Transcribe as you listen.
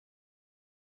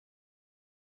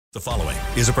The following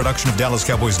is a production of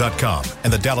DallasCowboys.com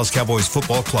and the Dallas Cowboys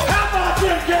Football Club. How about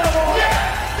them Cowboys?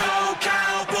 Yeah! Go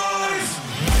Cowboys!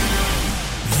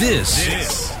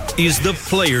 This is the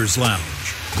Players Lounge,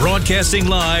 broadcasting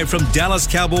live from Dallas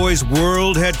Cowboys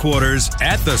World Headquarters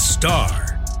at the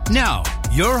Star. Now,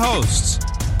 your hosts,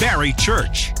 Barry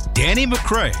Church, Danny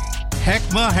McCray,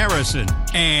 Heckma Harrison,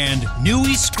 and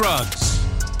Newy Scruggs.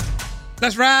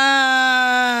 That's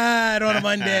right on a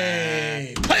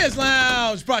Monday. Players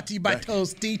Lounge brought to you by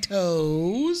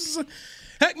Tostitos.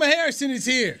 Heckma Harrison is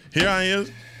here. Here I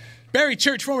am. Barry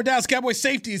Church, former Dallas Cowboys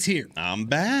safety, is here. I'm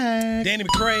back. Danny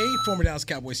McCray, former Dallas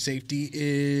Cowboys safety,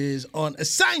 is on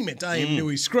assignment. I am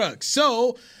Newy Scruggs.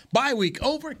 So, bye week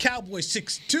over, Cowboys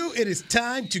 6-2. It is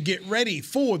time to get ready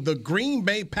for the Green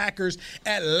Bay Packers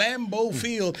at Lambeau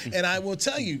Field. And I will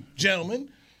tell you, gentlemen,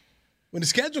 when the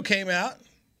schedule came out,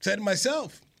 said to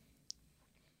myself,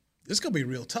 this is going to be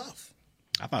real tough.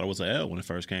 I thought it was an L when it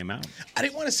first came out. I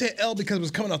didn't want to say L because it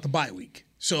was coming off the bye week.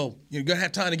 So you're going to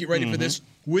have time to get ready for this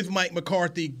with Mike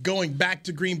McCarthy going back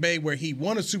to Green Bay where he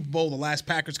won a Super Bowl, the last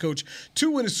Packers coach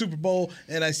to win a Super Bowl.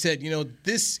 And I said,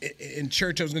 this in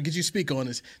church, I was going to get you to speak on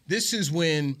this. This is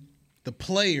when the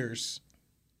players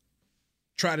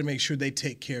try to make sure they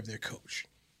take care of their coach.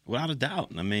 Without a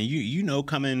doubt. I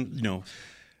mean,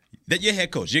 that your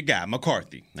head coach, your guy,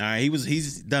 McCarthy. All right,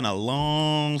 he's done a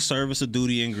long service of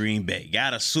duty in Green Bay.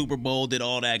 Got a Super Bowl, did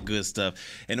all that good stuff.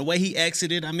 And the way he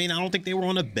exited, I don't think they were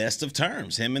on the best of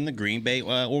terms, him and the Green Bay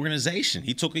organization.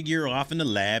 He took a year off in the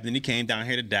lab, then he came down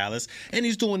here to Dallas, and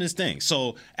he's doing his thing.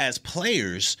 So as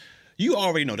players, you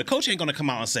already know the coach ain't gonna come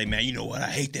out and say, "Man, you know what?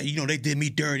 I hate that. They did me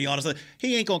dirty." All this stuff.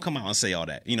 He ain't gonna come out and say all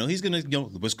that. He's gonna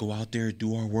let's go out there,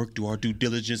 do our work, do our due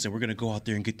diligence, and we're gonna go out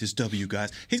there and get this W,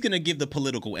 guys. He's gonna give the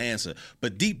political answer,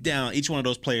 but deep down, each one of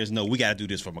those players know we got to do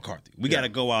this for McCarthy. We got to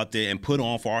go out there and put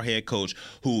on for our head coach,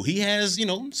 who he has,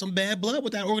 some bad blood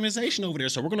with that organization over there.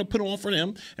 So we're gonna put on for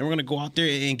them, and we're gonna go out there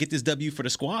and get this W for the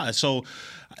squad. So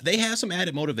they have some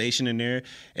added motivation in there,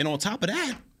 and on top of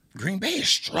that, Green Bay is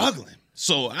struggling.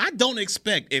 So I don't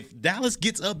expect, if Dallas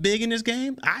gets up big in this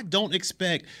game, I don't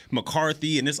expect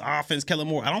McCarthy and this offense, Kellen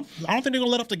Moore, I don't think they're going to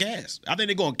let off the gas. I think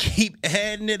they're going to keep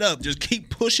adding it up, just keep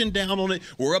pushing down on it.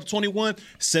 We're up 21,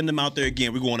 send them out there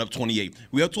again. We're going up 28.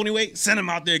 We're up 28, send them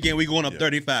out there again. We're going up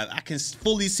 35. I can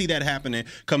fully see that happening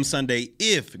come Sunday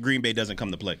if Green Bay doesn't come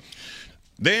to play.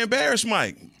 They embarrassed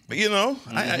Mike.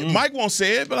 Mike won't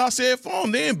say it, but I'll say it for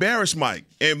him. They embarrassed Mike.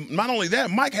 And not only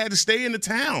that, Mike had to stay in the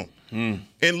town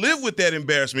and live with that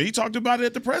embarrassment. He talked about it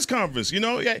at the press conference. He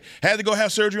had to go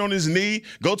have surgery on his knee,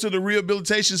 go to the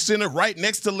rehabilitation center right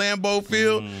next to Lambeau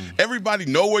Field. Everybody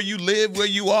know where you live, where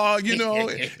you are. You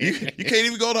can't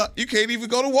even go to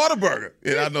Whataburger.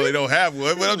 And I know they don't have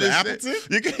one, but I'm just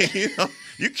saying,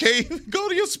 you can't even go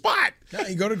to your spot. Yeah,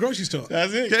 you go to the grocery store.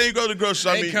 That's it. Can't even go to the grocery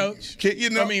store. Hey, Coach.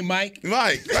 Mike.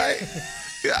 Mike, right?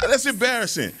 Yeah, that's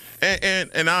embarrassing.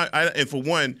 And for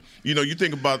one, you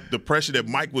think about the pressure that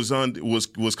Mike was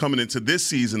coming into this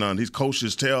season on. He's coached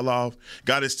his tail off,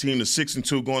 got his team to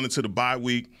 6-2 going into the bye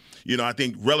week. I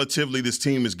think relatively this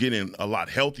team is getting a lot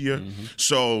healthier.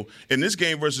 So in this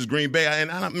game versus Green Bay, I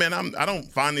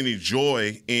don't find any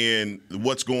joy in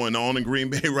what's going on in Green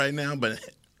Bay right now, but.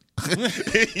 My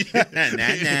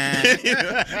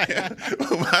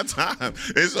time.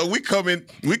 And so we coming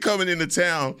into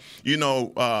town,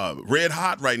 red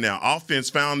hot right now.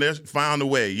 Offense found a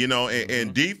way,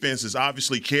 and defense is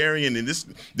obviously carrying. And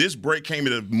this break came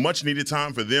at a much needed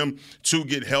time for them to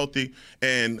get healthy.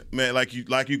 And man, like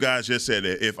you guys just said,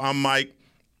 if I'm Mike,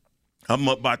 I'm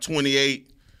up by 28.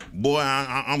 Boy,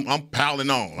 I'm piling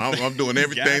on. I'm doing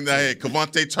everything that I had.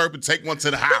 Cavante Turpin, take one to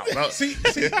the house. See,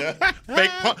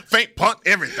 fake punt,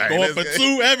 everything. Going for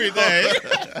two, everything.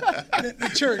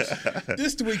 the church.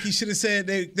 This the week he should have said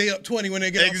they up 20 when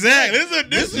they get exactly.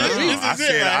 This is I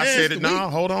said it. No,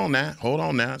 hold on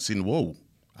now. See, whoa.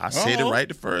 I said it right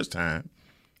the first time.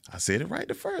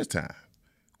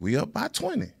 We up by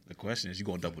 20. The question is, you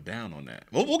going to double down on that?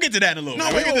 We'll get to that in a little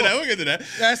bit. We'll get to that.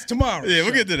 That's tomorrow. Yeah,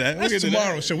 we'll get to that. That's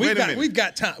tomorrow. So we've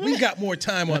got time. We've got more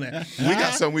time on that. We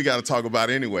got something we got to talk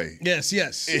about anyway. Yes.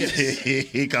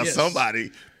 Because somebody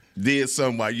did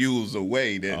something while you was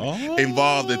away that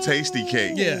involved the tasty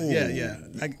cake. Yeah.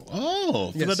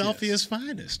 Philadelphia's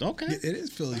finest. Okay. It is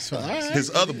Philly's finest. Right.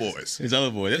 His other boys.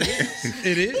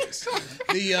 It is.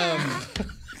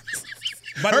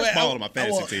 By the way, ball on my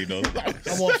fantasy team, though.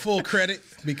 I want full credit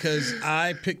because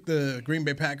I picked the Green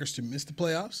Bay Packers to miss the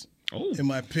playoffs in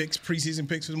my preseason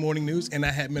picks for the Morning News, and I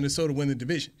had Minnesota win the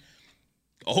division.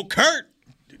 Oh, Kurt.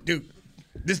 Dude,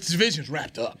 this division's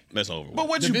wrapped up. That's over. But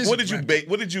what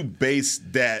did you base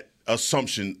that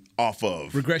assumption off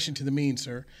of? Regression to the mean,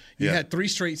 sir. You had 3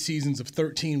 straight seasons of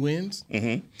 13 wins,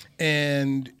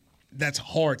 and that's a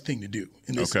hard thing to do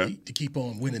in this league, to keep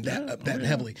on winning that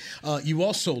heavily. You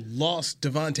also lost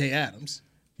Devontae Adams,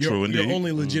 your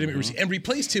only legitimate receiver, and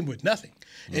replaced him with nothing.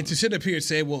 And to sit up here and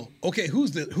say, well, okay,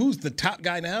 who's the top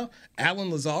guy now?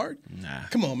 Alan Lazard? Nah.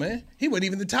 Come on, man. He wasn't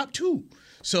even the top 2.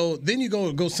 So then you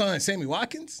go sign Sammy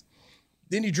Watkins.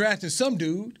 Then you drafted some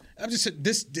dude. I'm just saying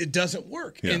it doesn't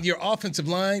work. Yeah. And your offensive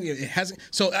line, it hasn't.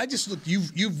 So I just look.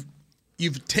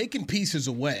 You've taken pieces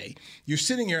away. You're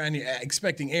sitting here and you're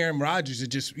expecting Aaron Rodgers to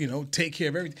just take care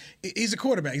of everything. He's a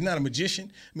quarterback. He's not a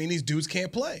magician. I mean, these dudes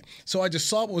can't play. So I just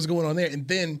saw what was going on there. And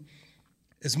then,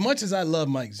 as much as I love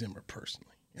Mike Zimmer personally,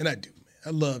 and I do, man, I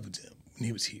loved him when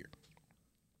he was here.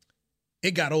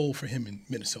 It got old for him in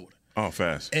Minnesota. Oh,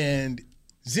 fast. And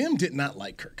Zim did not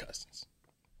like Kirk Cousins.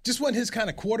 Just wasn't his kind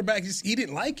of quarterback. He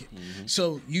didn't like it.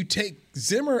 So you take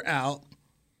Zimmer out,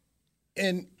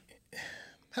 and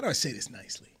how do I say this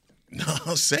nicely?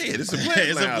 No, say it. It's a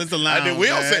Players Lounge. It's a lounge,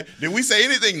 did we say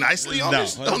anything nicely on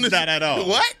this? No, not at all.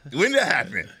 What? When did that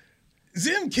happen?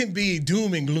 Zim can be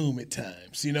doom and gloom at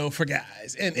times, for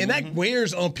guys. And that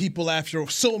wears on people after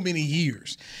so many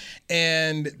years.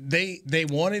 And they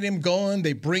wanted him gone.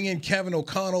 They bring in Kevin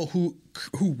O'Connell, who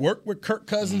worked with Kirk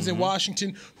Cousins in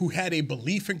Washington, who had a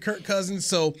belief in Kirk Cousins.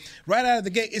 So right out of the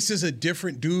gate, it's just a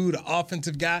different dude, an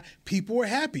offensive guy. People were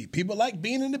happy. People liked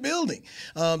being in the building.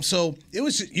 So it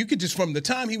was you could just, from the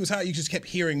time he was hired, you just kept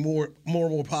hearing more and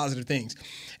more positive things.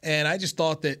 And I just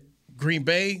thought that Green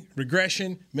Bay,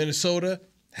 regression, Minnesota,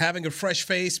 having a fresh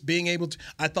face, being able to,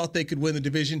 I thought they could win the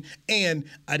division, and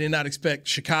I did not expect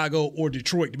Chicago or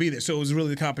Detroit to be there. So it was really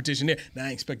the competition there. Now, I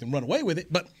didn't expect them to run away with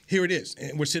it, but here it is.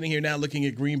 And we're sitting here now looking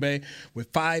at Green Bay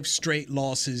with 5 straight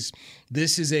losses.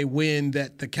 This is a win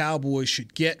that the Cowboys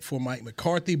should get for Mike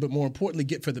McCarthy, but more importantly,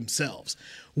 get for themselves,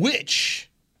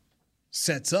 which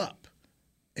sets up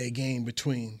a game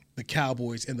between the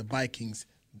Cowboys and the Vikings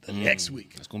the next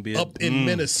week. It's going to be up in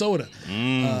Minnesota.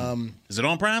 Is it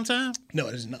on prime time? No,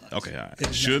 it is not. Okay, all right.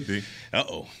 It Should be.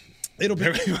 Uh-oh. It'll be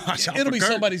Watch out it'll for be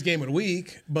Kirk. somebody's game of the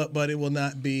week, but it will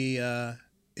not be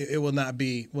it will not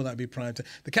be prime time.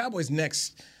 The Cowboys'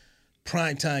 next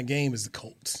prime time game is the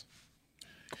Colts.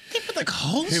 They put the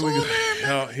Colts Here we on go.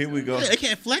 there, man. Here we go. They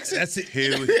can't flex it. That's it.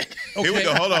 Here we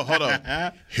go. Hold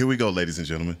on. Here we go, ladies and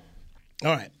gentlemen.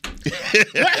 All right.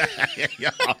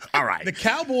 All right. The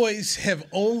Cowboys have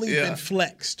only been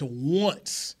flexed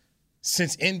once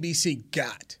since NBC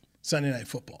got Sunday Night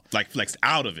Football. Like flexed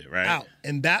out of it, right? Out.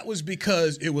 And that was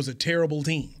because it was a terrible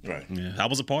team. Right. Yeah, I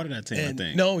was a part of that team, And I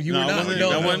think. no, you were not.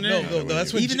 No.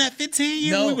 That's when Even at 15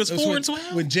 years, we was that's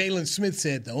 4-12. When Jalen Smith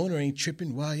said the owner ain't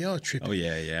tripping while y'all tripping. Oh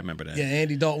yeah, I remember that. Yeah,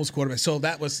 Andy Dalton was quarterback. So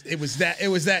it was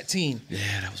that team.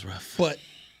 Yeah, that was rough. But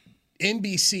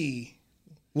NBC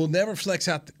will never flex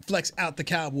out the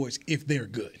Cowboys if they're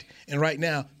good. And right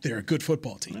now, they're a good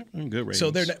football team. Good ratings. So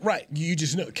they're not, right. You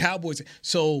just know Cowboys.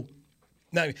 So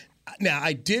now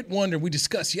I did wonder. We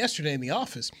discussed yesterday in the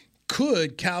office.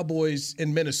 Could Cowboys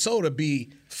in Minnesota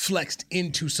be flexed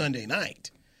into Sunday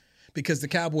night? Because the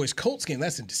Cowboys Colts game,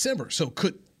 that's in December. So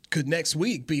could next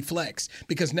week be flexed?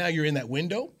 Because now you're in that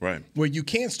window where you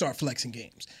can start flexing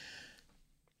games.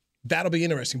 That'll be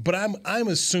interesting. But I'm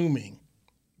assuming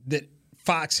that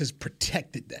Fox has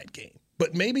protected that game.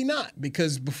 But maybe not,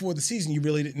 because before the season you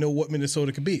really didn't know what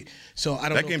Minnesota could be. So I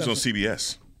don't know. That game's on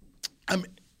CBS.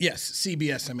 Yes,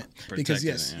 CBS, I meant. Protected, Because,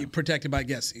 yes, yeah. Protected by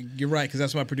guess. You're right, because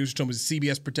that's what my producer told me.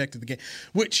 CBS protected the game,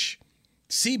 which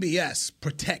CBS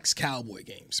protects Cowboy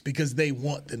games because they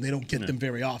want them. They don't get them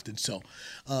very often. So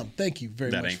thank you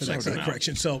very much for that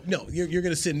correction. So, no, you're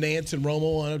going to send Nance and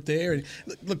Romo on up there. And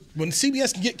look, when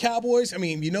CBS can get Cowboys, I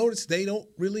mean, you notice they don't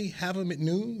really have them at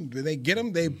noon. They get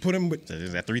them, they put them with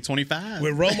Is that 325?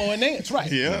 with Romo and Nance,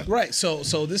 right? Yeah. Right. So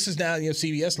this is now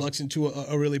CBS looks into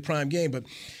a really prime game, but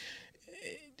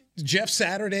Jeff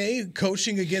Saturday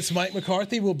coaching against Mike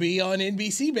McCarthy will be on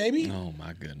NBC, baby. Oh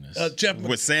my goodness. Jeff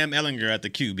with Sam Ellinger at the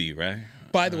QB, right?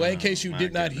 By the way, in case you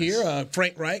did not hear,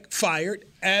 Frank Reich fired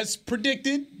as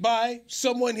predicted by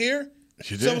someone here.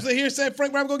 You did. Someone here said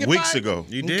Frank Reich will get Weeks fired. ago.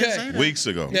 You did say that? Weeks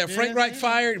ago. Yeah, Frank Reich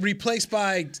fired, replaced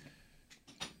by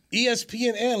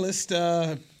ESPN analyst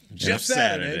Jeff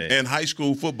Saturday. And high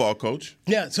school football coach.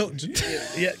 Yeah. So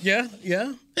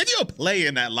yeah. And you'll play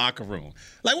in that locker room.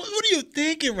 Like, what are you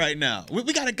thinking right now? We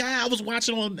got a guy I was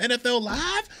watching on NFL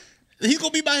Live. He's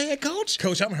going to be my head coach?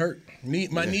 Coach, I'm hurt.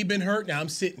 My knee been hurt. Now I'm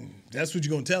sitting. That's what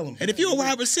you're going to tell him. And if you're a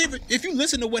wide receiver, if you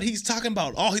listen to what he's talking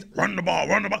about, he's run the ball.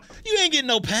 You ain't getting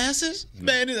no passes.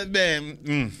 Man.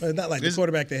 It's not like the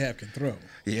quarterback they have can throw.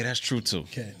 Yeah, that's true, too.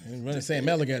 Okay. And running Sam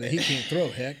Ellinger, he can't throw,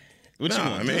 heck. What you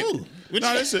want to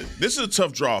do? This is a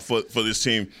tough draw for this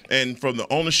team, and from the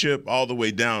ownership all the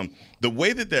way down, the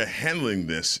way that they're handling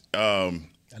this. I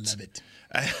love it.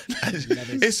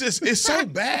 It's so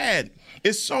bad.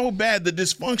 It's so bad. The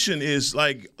dysfunction is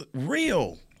like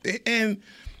real. And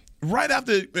right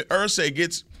after Irsay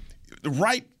gets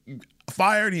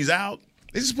fired, he's out.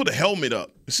 They just put a helmet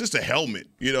up. It's just a helmet.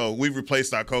 We've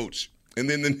replaced our coach. And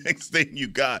then the next thing you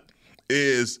got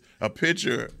is a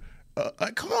picture.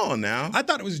 Come on now. I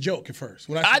thought it was a joke at first.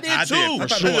 I did too. I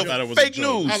thought it was fake a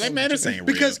joke. news. Oh, man, this ain't real.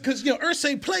 Because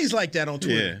Irsay plays like that on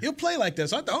Twitter. Yeah. He'll play like that.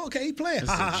 So I thought, okay, he playing.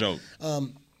 It's a joke.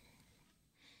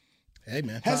 Hey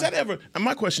man, has that ever? And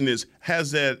my question is,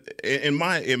 has that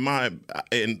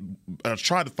I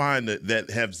try to find that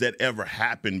has that ever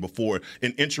happened before?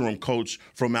 An interim coach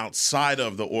from outside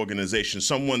of the organization,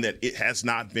 someone that it has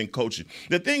not been coaching.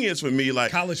 The thing is for me,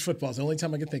 like college football is the only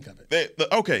time I can think of it.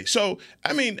 Okay, so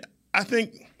I think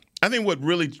what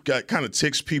really kind of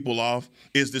ticks people off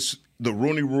is the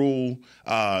Rooney Rule.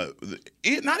 Not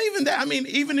even that. I mean,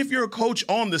 even if you're a coach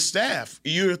on the staff,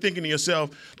 you're thinking to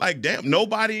yourself, like, damn,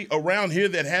 nobody around here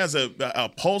that has a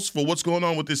pulse for what's going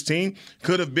on with this team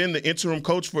could have been the interim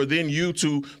coach for then you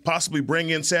to possibly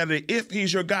bring in Saturday if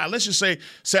he's your guy. Let's just say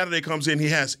Saturday comes in, he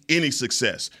has any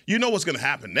success. You know what's going to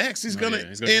happen next. He's going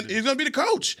to be the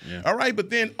coach. Yeah. All right,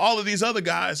 but then all of these other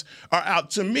guys are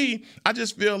out. To me, I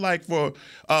just feel like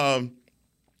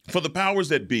for the powers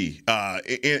that be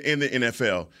in the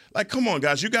NFL, like, come on,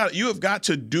 guys, you have got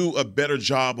to do a better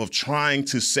job of trying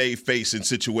to save face in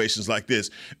situations like this.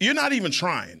 You're not even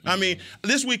trying. Mm-hmm. I mean,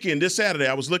 this Saturday,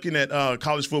 I was looking at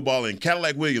college football, and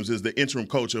Cadillac Williams is the interim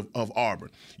coach of Auburn.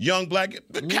 Young black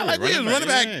Cadillac Williams, running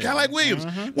back. Cadillac Williams,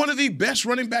 one of the best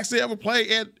running backs they ever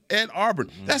played at Auburn.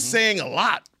 Mm-hmm. That's saying a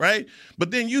lot, right?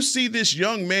 But then you see this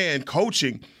young man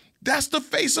coaching. That's the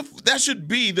face of that should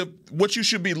be what you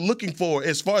should be looking for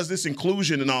as far as this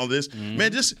inclusion and all this. Mm-hmm.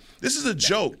 Man, this is a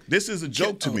joke. This is a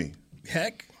joke to me.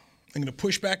 Heck, I'm going to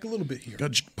push back a little bit here.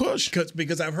 Push.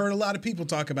 Because I've heard a lot of people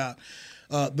talk about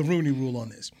the Rooney Rule on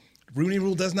this. Rooney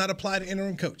Rule does not apply to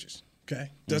interim coaches,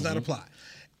 okay? Does not apply.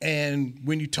 And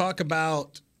when you talk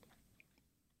about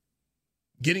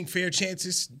getting fair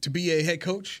chances to be a head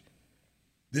coach,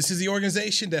 this is the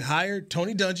organization that hired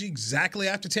Tony Dungy exactly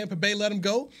after Tampa Bay let him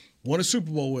go. Won a Super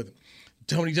Bowl with him.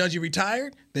 Tony Dungy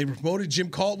retired. They promoted Jim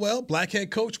Caldwell, black head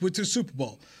coach, went to the Super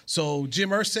Bowl. So Jim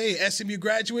Irsay, SMU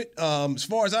graduate, as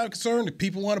far as I'm concerned, if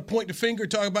people want to point the finger,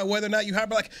 talk about whether or not you hire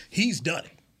black, he's done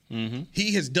it. Mm-hmm.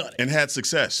 He has done it. And had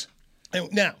success.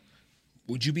 And now,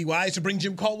 would you be wise to bring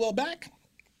Jim Caldwell back?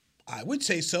 I would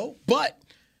say so. But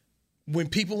when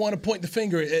people want to point the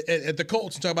finger at the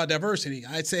Colts and talk about diversity,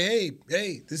 I'd say,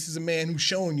 hey, this is a man who's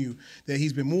shown you that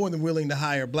he's been more than willing to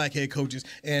hire black head coaches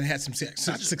and had some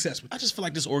success with. I just feel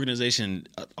like this organization,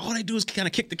 all they do is kind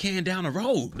of kick the can down the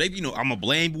road. I'm going to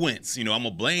blame Wentz. I'm going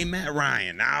to blame Matt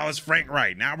Ryan. Now it's Frank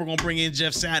Wright. Now we're going to bring in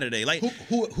Jeff Saturday. Like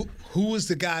who is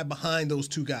the guy behind those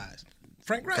two guys?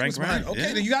 Frank Wright was behind. Okay,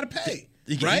 yeah. Then you got to pay.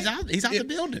 Right? He's out the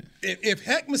building. If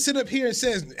Heckma sit up here and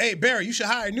says, hey, Barry, you should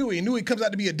hire Newey, and Newey comes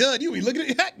out to be a dud, you be looking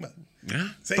at Heckma. Yeah.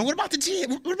 But what about the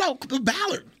GM? What about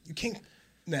Ballard? You can't.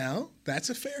 Now,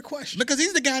 that's a fair question. Because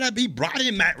he's the guy that brought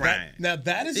in Matt Ryan.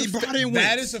 That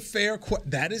is a fair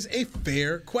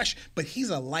question. But he's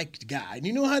a liked guy. And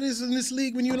you know how it is in this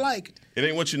league when you're liked. It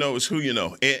ain't what you know, it's who you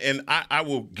know. And I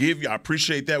will give you, I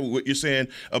appreciate that, what you're saying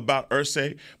about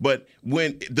Irsay. But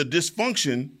when the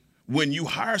dysfunction, when you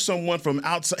hire someone from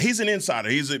outside, he's an insider.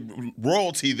 He's a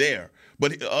royalty there.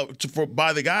 But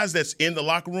by the guys that's in the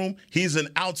locker room, he's an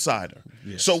outsider.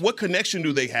 Yes. So what connection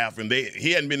do they have? And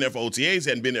he hadn't been there for OTAs, he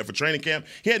hadn't been there for training camp,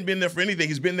 he hadn't been there for anything.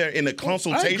 He's been there in a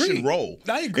consultation role.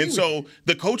 I agree. And so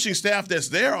the coaching staff that's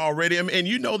there already, and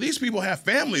these people have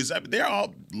families. They're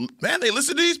all, man, they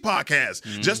listen to these podcasts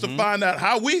just to find out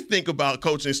how we think about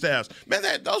coaching staffs. Man,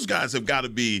 those guys have got to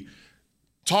be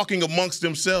talking amongst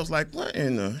themselves like, what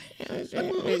in the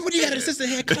what do you got an assistant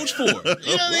head coach for? You know what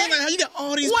I mean? Like, how you got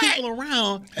all these people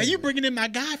around and you bringing in my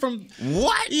guy from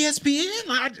ESPN?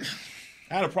 I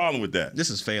had a problem with that.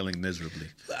 This is failing miserably.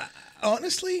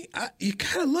 Honestly, you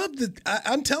kind of love the.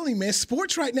 I'm telling you, man,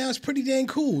 sports right now is pretty dang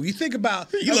cool. You think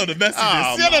about love the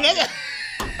messages.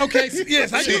 Okay,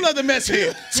 yes, I do love the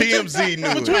message. TMZ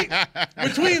news.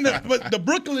 Between the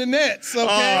Brooklyn Nets, okay?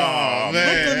 Oh,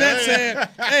 man. Brooklyn Nets saying,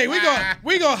 hey,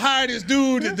 we gonna hire this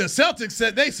dude that the Celtics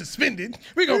said they suspended.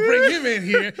 We're going to bring him in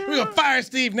here. We're going to fire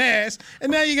Steve Nash.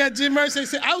 And now you got Jim Irsay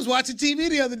saying, I was watching TV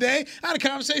the other day. I had a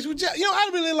conversation with Jeff. I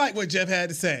really like what Jeff had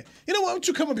to say. You know what? Why don't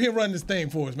you come up here and run this thing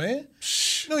for us, man?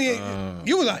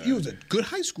 You was a good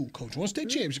high school coach. Won state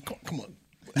championship. Come on.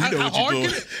 How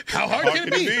hard can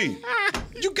it be?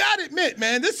 You got to admit,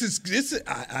 man, this is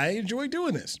I enjoy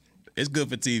doing this. It's good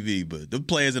for TV, but the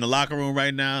players in the locker room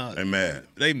right now, They mad.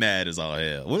 They mad as all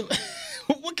hell.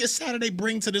 What can Saturday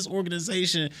bring to this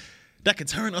organization that can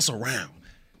turn us around?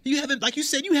 You haven't, like you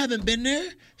said, you haven't been there.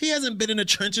 He hasn't been in the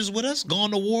trenches with us, gone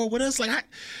to war with us.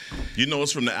 You know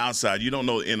it's from the outside. You don't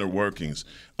know the inner workings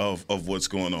of what's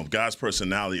going on. God's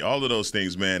personality, all of those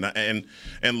things, man. And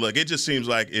look, it just seems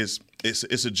like it's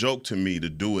a joke to me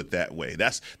to do it that way.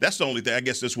 That's the only thing. I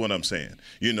guess that's what I'm saying.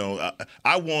 You know,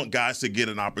 I want guys to get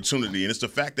an opportunity, and it's the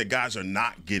fact that guys are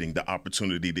not getting the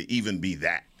opportunity to even be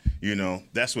that. You know,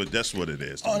 that's what it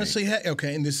is. Honestly,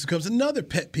 okay, and this becomes another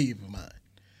pet peeve of mine.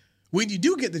 When you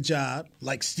do get the job,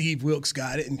 like Steve Wilkes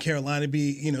got it in Carolina, to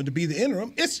be the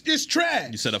interim, it's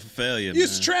trash. You set up for failure.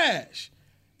 It's trash.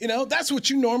 You know, that's what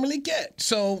you normally get.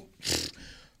 So,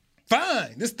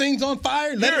 fine. This thing's on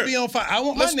fire. Let it be on fire. I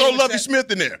want my Let's name throw Lovie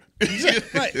Smith in there.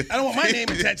 Right. I don't want my name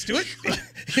attached to it.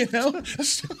 You know?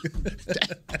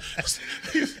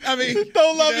 I mean,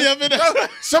 Throw Lovie up in there.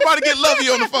 Somebody get Lovie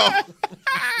on the phone.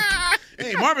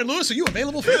 Hey, Marvin Lewis, are you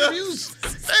available for interviews?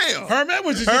 Damn. Herm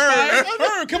Edwards is just fired.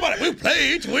 Herm, come on. We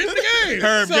played to win the game.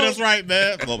 Herb, get us right,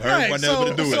 man. Well, Herb wasn't able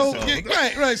to do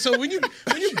it. Right. So when you're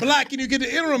black and you get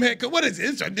the interim head coach, what is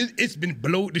it? It's been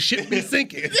below, the ship been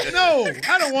sinking. No,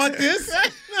 I don't want this.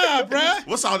 Nah, bruh.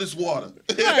 What's all this water?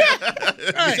 Right.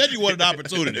 You said you wanted an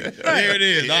opportunity. Right. Here it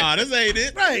is. Nah, this ain't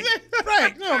it.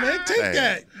 Right. No, man, take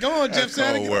that. Go on, Jeff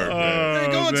Saturday.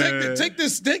 Go on, take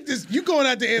this. You going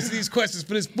out to answer these questions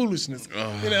for this foolishness.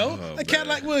 A cat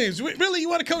like Williams. Really, you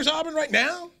want to coach Auburn right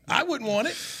now? I wouldn't want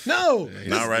it. No.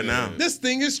 Not right now. This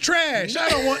thing is trash. I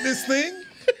don't want this thing.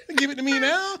 Give it to me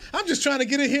now. I'm just trying to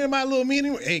get it here in my little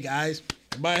meeting. Hey, guys.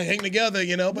 Everybody hang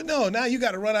together, But no, now you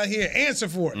got to run out here and answer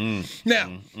for it.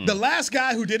 Now, the last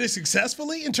guy who did it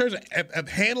successfully in terms of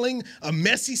handling a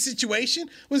messy situation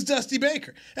was Dusty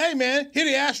Baker. Hey, man, here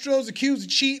the Astros accused of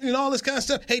cheating and all this kind of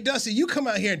stuff. Hey, Dusty, you come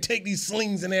out here and take these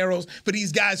slings and arrows for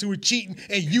these guys who were cheating,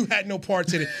 and you had no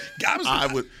parts in it. I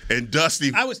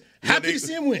was happy to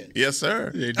see him win. Yes,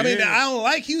 sir. I mean, I don't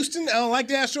like Houston. I don't like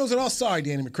the Astros at all. Sorry,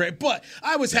 Danny McCray. But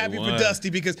I was happy for Dusty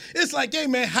because it's like, hey,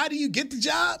 man, how do you get the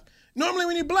job? Normally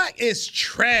when you're black, it's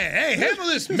trash. Hey, handle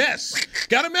this mess.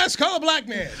 Got a mess? Call a black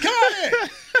man. Come on in.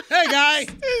 Hey, guy.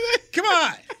 Come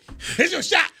on. Here's your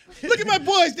shot. Look at my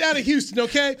boys down in Houston,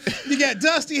 okay? You got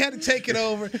Dusty had to take it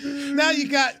over. Now you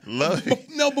got Lovie.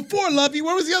 Before Lovie,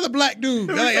 where was the other black dude?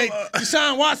 Like, hey,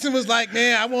 Deshaun Watson was like,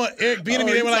 man, I want Eric Bieniemy.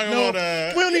 They were like, no,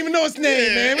 we don't even know his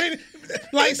name, man.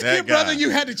 Like, Skip, brother, you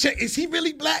had to check. Is he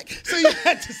really black? So you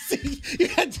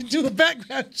had to do a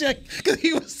background check because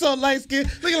he was so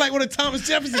light-skinned, looking like one of Thomas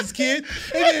Jefferson's kids.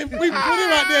 And then we put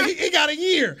him out there. He got a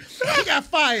year. He got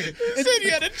fired. You said you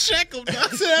had to check him. I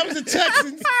said that was the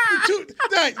Texans.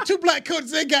 Two black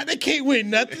coaches they can't win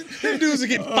nothing. Them dudes are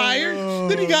getting fired.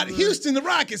 Then he got Houston, the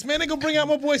Rockets, man. They gonna bring out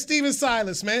my boy Steven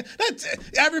Silas, man. That's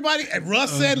everybody. And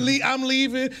Russ said, I'm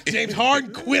leaving. James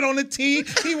Harden quit on the tee.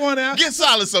 He won out. Get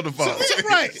Silas on the phone.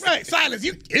 Right. Silas,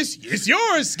 it's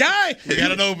yours, guy. You got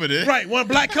it open, eh? Right, one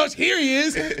black coach. Here he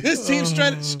is. This team's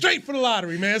straight for the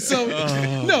lottery, man. So,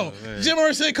 no. Jim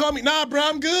Irsay called me. Nah, bro,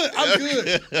 I'm good.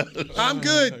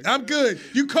 I'm good.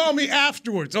 You call me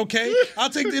afterwards, okay? I'll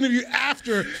take the interview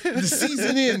after the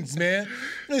season ends, man.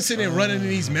 They're sitting there running in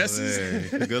these messes.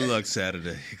 Hey, good luck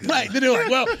Saturday. Right. They're like,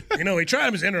 well, he tried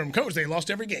him as interim coach. They lost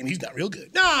every game. He's not real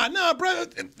good. Nah, bro.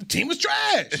 The team was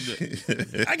trash.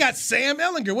 I got Sam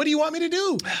Ehlinger. What do you want me to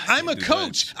do? I'm a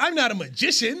coach. I'm not a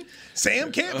magician.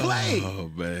 Sam can't play. Oh,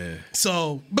 man.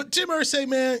 So, but Jim Irsay,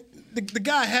 man, the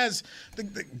guy has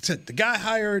the guy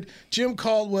hired Jim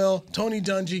Caldwell, Tony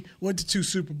Dungy, went to 2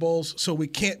 Super Bowls, so we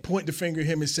can't point the finger at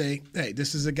him and say, hey,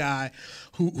 this is a guy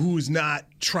who's not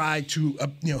tried to,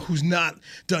 who's not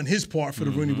done his part for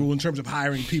the Rooney Rule in terms of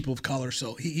hiring people of color.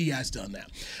 So he has done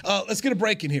that. Let's get a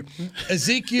break in here.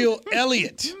 Ezekiel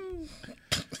Elliott.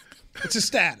 What's his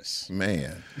status?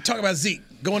 Man. We talk about Zeke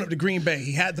going up to Green Bay.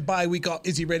 He had the bye week off.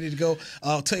 Is he ready to go?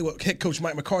 I'll tell you what head coach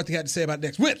Mike McCarthy had to say about it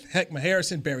next with Heckma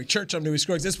Harrison, Barry Church. I'm Dewey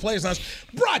Scruggs. This Players Lounge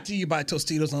brought to you by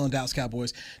Tostitos on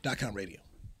DallasCowboys.com radio.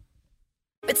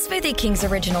 With Smoothie King's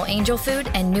original Angel Food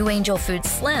and new Angel Food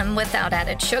Slim without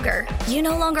added sugar, you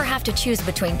no longer have to choose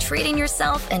between treating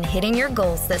yourself and hitting your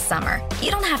goals this summer. You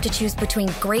don't have to choose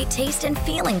between great taste and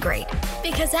feeling great.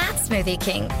 Because at Smoothie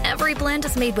King, every blend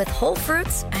is made with whole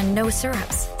fruits and no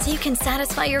syrups, so you can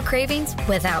satisfy your cravings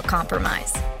without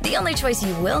compromise. The only choice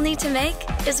you will need to make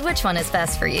is which one is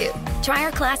best for you. Try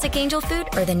our classic Angel Food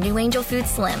or the new Angel Food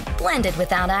Slim, blended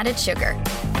without added sugar.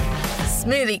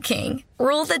 Smoothie King.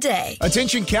 Rule the day.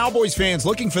 Attention Cowboys fans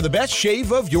looking for the best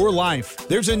shave of your life.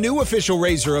 There's a new official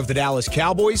razor of the Dallas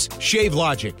Cowboys, Shave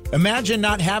Logic. Imagine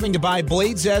not having to buy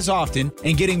blades as often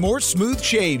and getting more smooth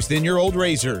shaves than your old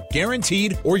razor,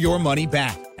 guaranteed or your money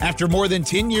back. After more than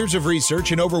 10 years of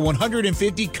research and over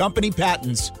 150 company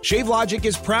patents, ShaveLogic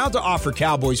is proud to offer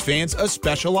Cowboys fans a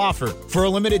special offer. For a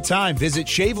limited time, visit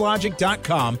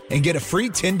ShaveLogic.com and get a free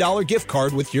 $10 gift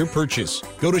card with your purchase.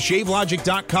 Go to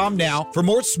ShaveLogic.com now for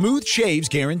more smooth shaves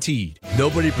guaranteed.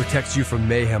 Nobody protects you from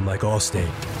mayhem like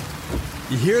Allstate.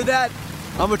 You hear that?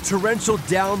 I'm a torrential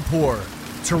downpour.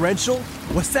 Torrential?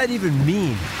 What's that even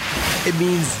mean? It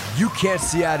means you can't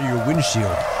see out of your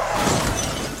windshield.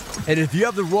 And if you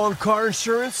have the wrong car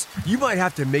insurance, you might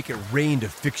have to make it rain to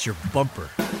fix your bumper.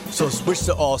 So switch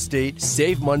to Allstate,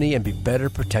 save money, and be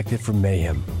better protected from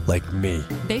mayhem, like me.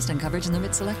 Based on coverage and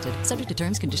limits selected, subject to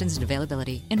terms, conditions, and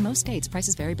availability. In most states,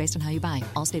 prices vary based on how you buy.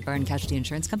 Allstate Bar and Casualty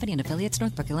Insurance Company and affiliates,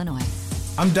 Northbrook, Illinois.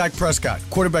 I'm Dak Prescott,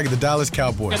 quarterback of the Dallas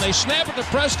Cowboys. And they snap it to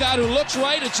Prescott, who looks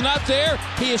right. It's not there.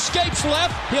 He escapes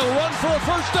left. He'll run for a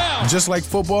first down. Just like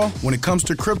football, when it comes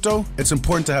to crypto, it's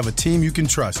important to have a team you can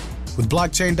trust. With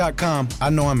Blockchain.com, I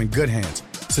know I'm in good hands.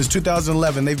 Since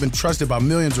 2011, they've been trusted by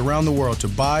millions around the world to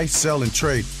buy, sell, and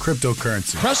trade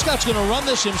cryptocurrency. Prescott's going to run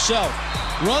this himself.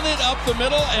 Run it up the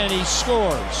middle, and he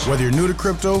scores. Whether you're new to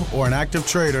crypto or an active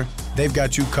trader, they've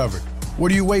got you covered. What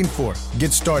are you waiting for?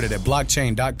 Get started at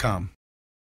Blockchain.com.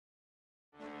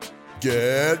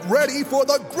 Get ready for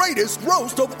the greatest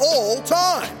roast of all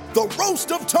time, the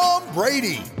Roast of Tom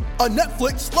Brady, a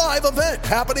Netflix live event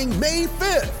happening May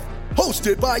 5th.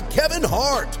 Hosted by Kevin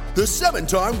Hart, the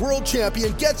 7-time world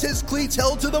champion gets his cleats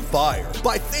held to the fire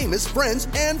by famous friends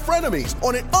and frenemies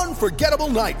on an unforgettable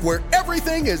night where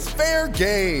everything is fair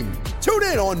game. Tune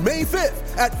in on May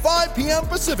 5th at 5 p.m.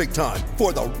 Pacific time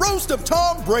for the Roast of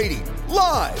Tom Brady,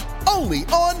 live only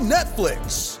on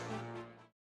Netflix.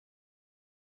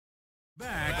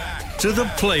 Back to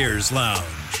the Players Lounge.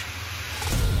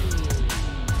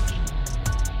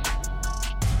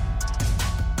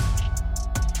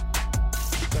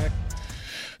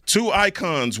 Two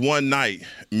icons one night.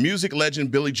 Music legend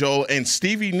Billy Joel and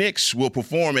Stevie Nicks will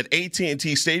perform at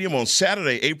AT&T Stadium on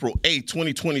Saturday, April 8,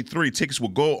 2023. Tickets will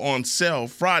go on sale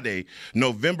Friday,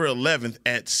 November 11th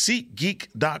at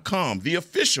SeatGeek.com, the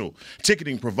official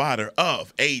ticketing provider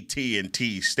of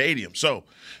AT&T Stadium. So,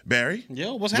 Barry.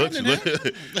 Yo, what's happening now?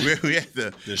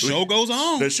 The show goes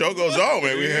on. The show goes on,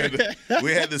 man.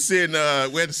 We had to send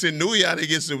Nui out to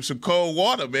get some cold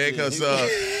water, man, because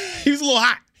he was a little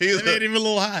hot. He made him a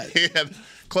little hot. Yeah.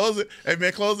 Close it. Hey,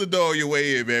 man, close the door on your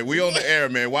way in, man. We on the air,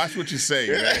 man. Watch what you say,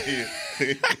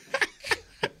 man.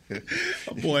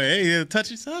 Boy, hey, a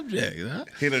touchy subject, huh?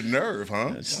 Hit a nerve,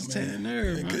 huh? Just a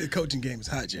nerve. The coaching game is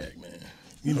hijacked, man.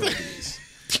 You know what it is.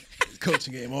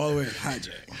 Coaching game all the way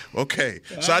hijacked. Okay,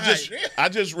 so I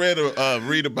just read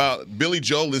about Billy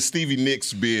Joel and Stevie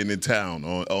Nicks being in town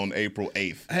on April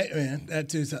 8th. Hey man,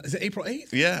 that is it April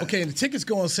 8th? Yeah. Okay, and the tickets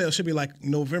go on sale. Should be like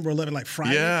November 11th, like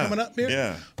Friday coming up here.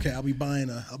 Yeah. Okay, I'll be buying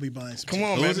some. Come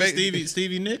on, man.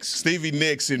 Stevie Nicks? Stevie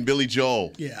Nicks and Billy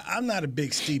Joel. Yeah, I'm not a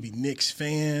big Stevie Nicks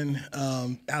fan.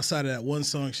 Outside of that one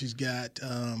song she's got,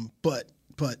 but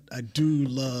I do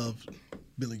love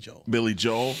Billy Joel. Billy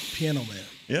Joel. Piano Man.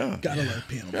 Yeah. Gotta love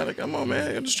Piano Man. Come on,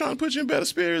 man. I'm just trying to put you in better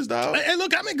spirits, dog. Hey,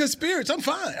 look, I'm in good spirits. I'm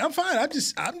fine.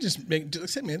 I'm just making,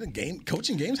 man, the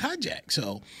coaching game's hijacked.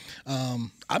 So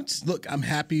I'm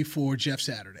happy for Jeff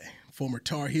Saturday, former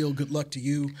Tar Heel. Good luck to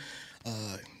you.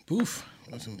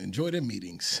 Enjoy their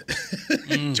meetings.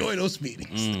 Enjoy those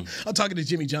meetings. I'm talking to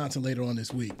Jimmy Johnson later on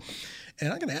this week.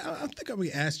 And I think I'm gonna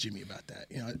ask Jimmy about that.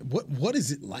 You know, what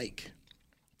is it like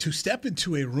to step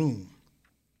into a room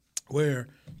where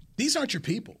these aren't your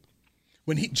people?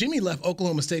 When Jimmy left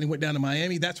Oklahoma State and went down to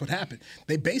Miami, that's what happened.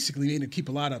 They basically made him keep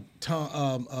a lot of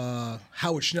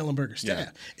Howard Schnellenberger's staff.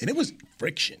 Yeah. And it was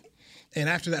friction. And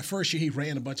after that first year, he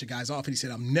ran a bunch of guys off, and he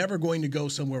said, I'm never going to go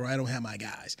somewhere where I don't have my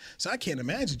guys. So I can't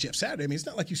imagine Jeff Saturday. I mean, it's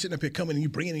not like you sitting up here coming and you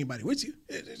bringing anybody with you.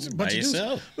 It's a bunch of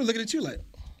dudes. We're looking at you like,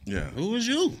 yeah, who is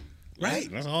you? Right.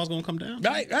 That's all it's going to come down.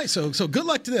 Right. So good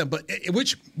luck to them. But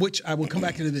which I will come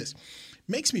back into this.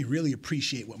 Makes me really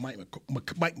appreciate what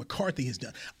Mike McCarthy has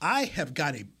done. I have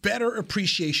got a better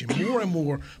appreciation more and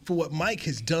more for what Mike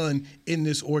has done in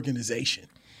this organization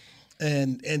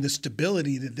and the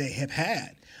stability that they have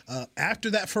had.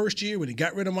 After that first year when he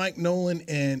got rid of Mike Nolan,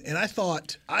 and I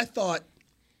thought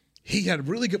he had a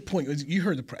really good point. You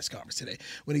heard the press conference today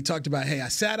when he talked about, hey, I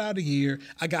sat out a year.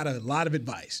 I got a lot of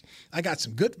advice. I got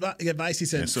some good advice, he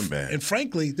said. And some bad. And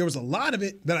frankly, there was a lot of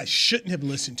it that I shouldn't have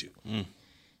listened to.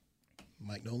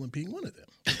 Mike Nolan being one of them.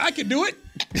 I can do it.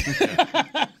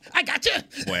 I got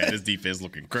you. Boy, this defense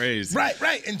looking crazy.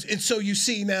 Right. And so you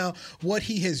see now what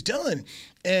he has done,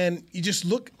 and you just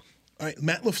look. All right,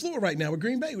 Matt LaFleur right now with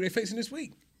Green Bay, who they're facing this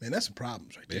week. Man, that's some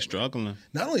problems right there. They're struggling.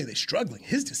 Not only are they struggling,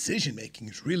 his decision-making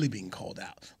is really being called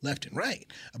out left and right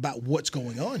about what's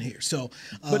going on here. So,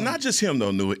 but not just him,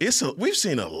 though, Newell. We've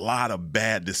seen a lot of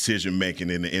bad decision-making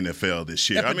in the NFL this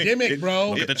year. Epidemic,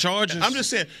 bro. Look at the Chargers. I'm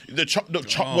just saying, wait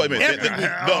a minute.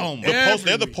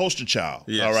 They're the poster child,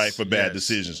 all right, for bad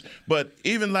decisions. But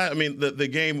even the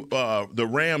game, the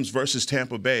Rams versus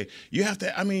Tampa Bay, you have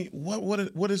to, what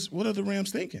are the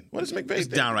Rams thinking? What is McVay thinking? It's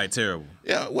downright terrible.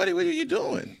 Yeah, what are you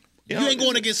doing? You ain't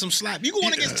going against some slap. You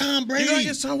going against Tom Brady. You going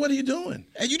against Tom, what are you doing?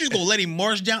 And you just going to let him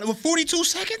march down with 42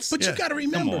 seconds? But you got to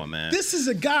remember, come on, man. This is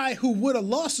a guy who would have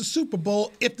lost the Super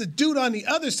Bowl if the dude on the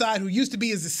other side who used to be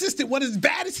his assistant was as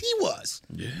bad as he was.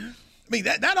 Yeah.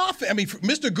 That offense,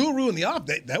 Mr. Guru in the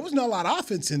offense, that was not a lot of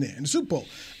offense in there in the Super Bowl.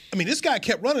 This guy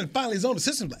kept running, and finally his own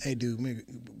assistant was like, hey, dude, we're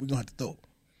going to have to throw.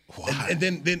 Why? And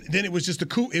then it was just a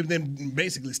Coop, and then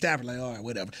basically Stafford like, all right,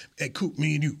 whatever. Hey, Coop,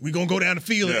 me and you, we're going to go down the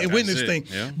field and win this thing.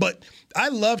 Yeah. But I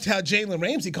loved how Jalen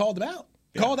Ramsey called him out.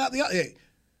 Called out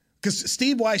because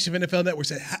Steve Weiss of NFL Network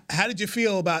said, how did you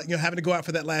feel about having to go out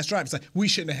for that last drive? It's like, we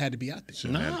shouldn't have had to be out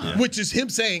there. Nah. Which is him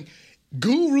saying,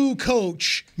 Guru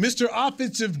coach, Mr.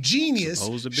 Offensive Genius,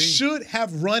 should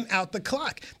have run out the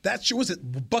clock. That's was it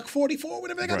 $144,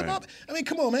 whatever they got the ball.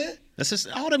 Come on, man. That's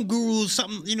just all them gurus.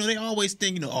 Something they always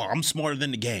think. I'm smarter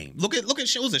than the game. Look at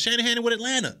Shanahan with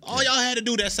Atlanta. All y'all had to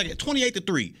do that second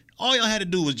 28-3. All y'all had to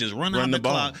do was just run out the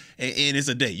clock, and it's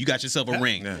a day. You got yourself a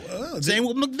ring. Well, same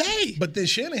with McVay. But then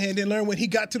Shanahan didn't learn when he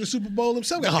got to the Super Bowl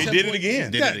himself. He did it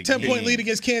again. Got a 10-point lead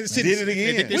against Kansas City. Did it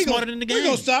again. They're smarter than the game. We're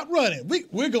gonna stop running.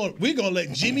 We're gonna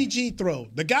let Jimmy G throw.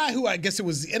 The guy who I guess it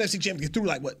was the NFC champion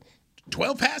threw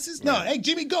 12 passes? No, hey,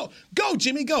 Jimmy, go. Go,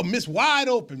 Jimmy, go. Miss wide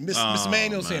open. Miss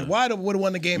Manuel saying wide open would have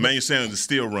won the game. Emmanuel Sanders is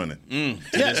still running.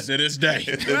 To this day.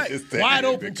 Right. Wide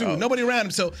open, too. Nobody around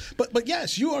him. So, but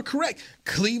yes, you are correct.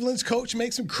 Cleveland's coach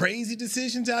makes some crazy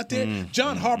decisions out there.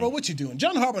 John Harbaugh, what you doing?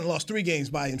 John Harbaugh lost 3 games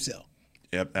by himself.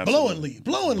 Yep, blowing leads,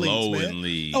 man.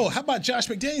 Leads. Oh, how about Josh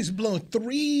McDaniels blowing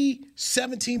 3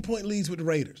 17-point leads with the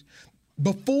Raiders?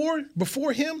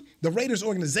 Before him, the Raiders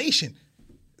organization,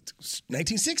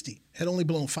 1960, had only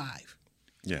blown 5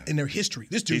 in their history.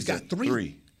 This dude's got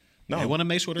 3. No, they want to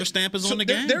make sure their stamp is on the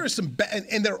game. There are some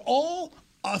and they're all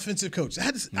offensive coaches. I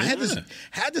had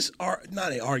this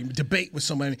not an argument, debate with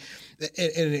somebody,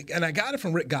 and I got it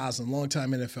from Rick Gosselin,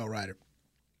 longtime NFL writer.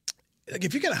 Like,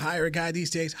 if you're going to hire a guy these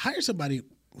days, hire somebody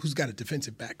who's got a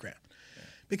defensive background.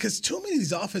 Because too many of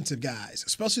these offensive guys,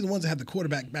 especially the ones that have the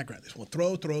quarterback background, they just want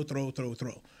throw.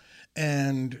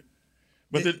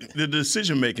 But the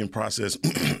decision-making process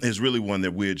is really one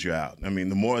that weirds you out. The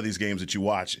more of these games that you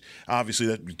watch, obviously,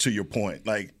 that, to your point,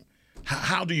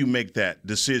 how do you make that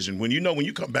decision? When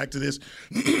you come back to this,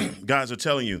 guys are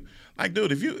telling you,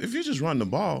 dude, if you just run the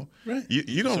ball,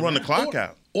 you're going to run the clock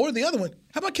out. Or the other one,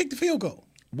 how about kick the field goal?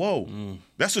 Whoa,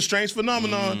 that's a strange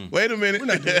phenomenon. Wait a minute.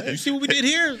 You see what we did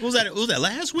here? Was that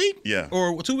last week? Yeah.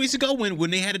 Or 2 weeks ago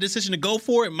when they had a decision to go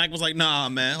for it? Mike was like, "Nah,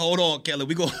 man, hold on, Kelly,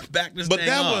 we go back this thing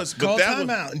up." Call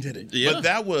timeout and did it. Yeah.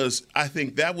 But I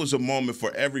think that was a moment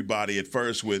for everybody at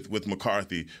first with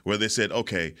McCarthy, where they said,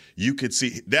 "Okay, you could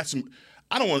see that's."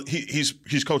 I don't want. He's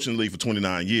coaching the league for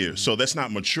 29 years, so that's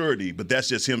not maturity, but that's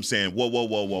just him saying,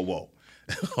 "Whoa."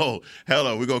 Oh,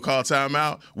 hello, we're going to call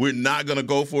timeout. We're not going to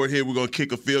go for it here. We're going to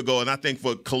kick a field goal. And I think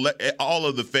all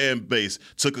of the fan base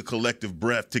took a collective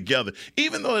breath together,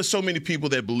 even though there's so many people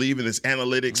that believe in this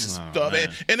analytics stuff.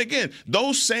 And again,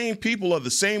 those same people are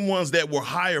the same ones that were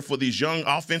hired for these young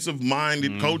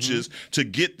offensive-minded coaches to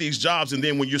get these jobs. And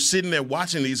then when you're sitting there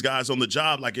watching these guys on the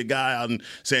job, like a guy out in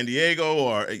San Diego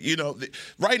or,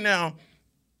 right now,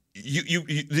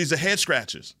 these are head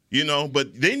scratchers, but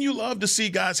then you love to see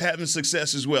guys having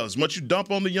success as well. As much you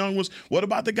dump on the young ones, what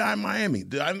about the guy in Miami?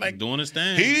 Doing his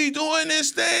thing. He doing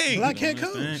his thing. Black head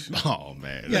coach. Oh,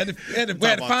 man. You had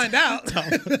to find out.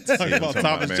 Talking about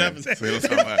Thomas Jefferson.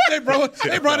 They brought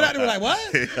it out. They were like,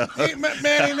 what?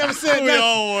 Man ain't never said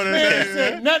nothing. Man ain't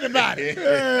said nothing about it.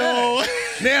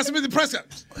 They asked him in the press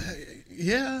conference.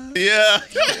 Yeah.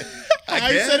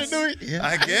 I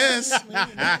guess.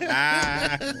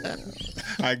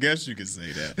 I guess you could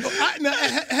say that.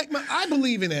 I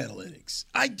believe in analytics.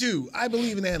 I do. I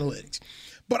believe in analytics.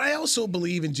 But I also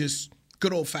believe in just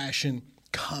good old-fashioned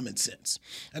common sense.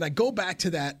 And I go back to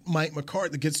that Mike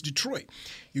McCarthy against Detroit.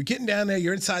 You're getting down there.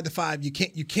 You're inside the 5. You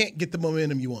can't get the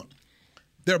momentum you want.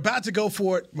 They're about to go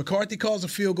for it. McCarthy calls a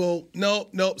field goal.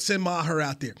 Nope. Send Maher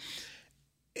out there.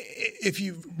 if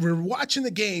you were watching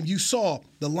the game, you saw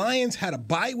the Lions had a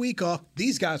bye week off.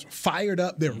 These guys were fired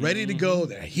up. They're ready to go.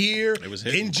 They're here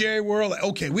in Jerry World. Like,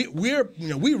 okay,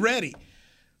 we're ready.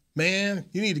 Man,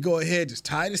 you need to go ahead, just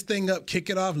tie this thing up, kick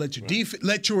it off, let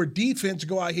your defense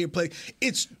go out here and play.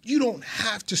 You don't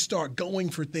have to start going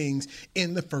for things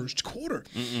in the first quarter.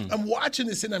 I'm watching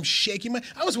this and I'm shaking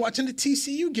I was watching the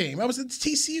TCU game. I was at the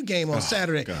TCU game on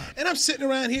Saturday. God. And I'm sitting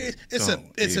around here.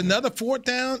 It's another 4th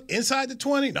down inside the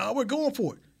 20. No, we're going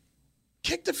for it.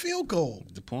 Kick the field goal.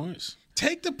 The points.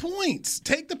 Take the points.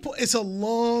 It's a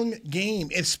long game,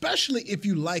 especially if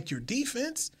you like your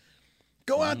defense.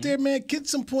 Go out there, man, get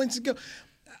some points and go.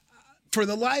 For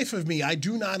the life of me, I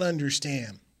do not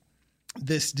understand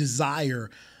this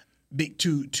desire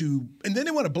to and then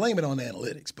they want to blame it on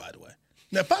analytics, by the way.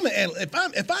 Now,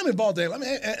 if I'm involved there,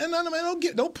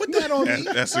 don't put that on me.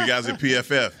 That's the guys at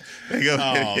PFF. They go,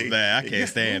 oh man, I can't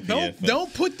stand PFF.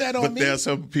 Don't put that on me. But there are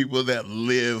some people that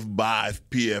live by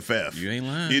PFF. You ain't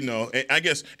lying. You know, I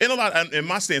guess, and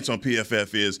my stance on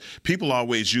PFF is people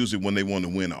always use it when they want to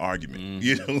win an argument.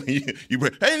 You know, and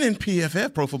then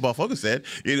PFF, Pro Football Focus said,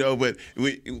 but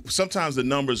sometimes the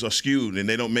numbers are skewed and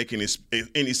they don't make any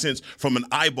sense from an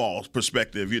eyeball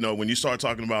perspective. You know, when you start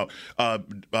talking about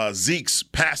Zeke's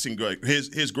passing grade,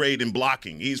 his grade in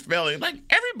blocking, he's failing. Like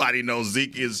everybody knows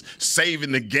Zeke is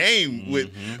saving the game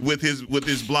with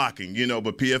his blocking,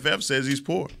 but PFF says he's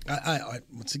poor. I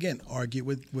once again argue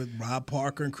with Rob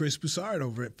Parker and Chris Broussard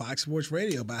over at Fox Sports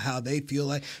Radio about how they feel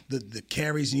like the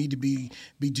carries need to be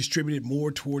distributed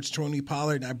more towards Tony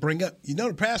Pollard. And I bring up,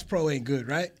 the pass pro ain't good,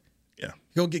 right? Yeah.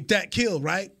 You're gonna get that killed,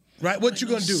 right? Right, what you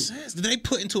gonna do? Did they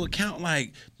put into account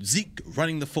like Zeke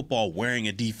running the football, wearing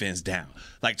a defense down?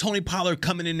 Like Tony Pollard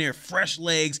coming in there, fresh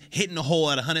legs, hitting the hole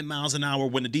at 100 miles an hour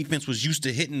when the defense was used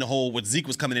to hitting the hole when Zeke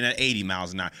was coming in at 80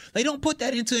 miles an hour. They don't put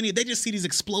that into any. They just see these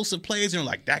explosive plays and they're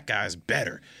like, that guy's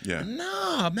better. Yeah.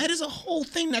 Nah, man, there's a whole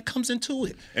thing that comes into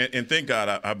it. And thank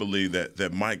God I believe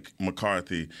that Mike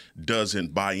McCarthy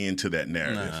doesn't buy into that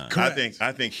narrative. Nah.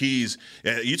 I think he's.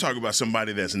 You talk about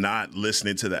somebody that's not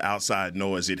listening to the outside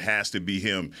noise. It has to be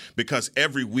him, because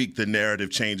every week the narrative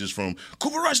changes from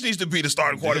Cooper Rush needs to be the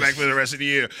starting quarterback for the rest of the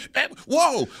year.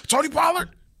 Whoa, Tony Pollard?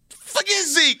 Forget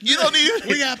Zeke. You don't need.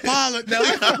 We got Pollard. Now,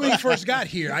 I think when he first got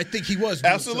here, I think he was.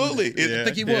 Absolutely. I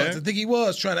think he was. I think he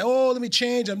was trying to, let me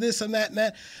change. I'm this, I'm that, and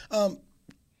that.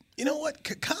 You know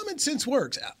what? Common sense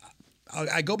works.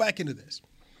 I go back into this.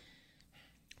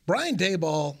 Brian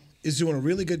Daboll is doing a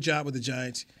really good job with the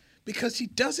Giants because he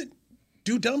doesn't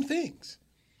do dumb things.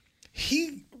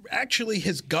 He actually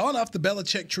has gone off the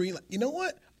Belichick tree. Like, you know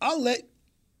what? I'll let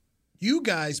you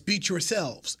guys beat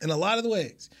yourselves in a lot of the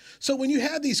ways. So when you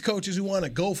have these coaches who want to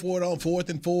go for it on 4th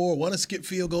and 4, want to skip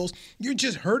field goals, you're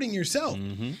just hurting yourself.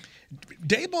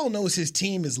 Daboll knows his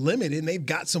team is limited and they've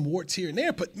got some warts here and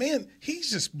there, but man,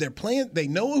 they're playing, they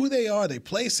know who they are, they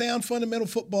play sound fundamental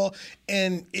football,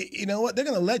 and you know what? They're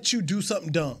going to let you do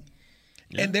something dumb.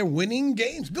 Yeah. And they're winning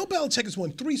games. Bill Belichick has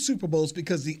won 3 Super Bowls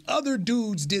because the other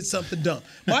dudes did something dumb.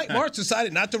 Mike Martz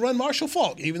decided not to run Marshall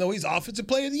Faulk, even though he's Offensive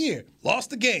Player of the Year.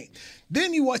 Lost the game.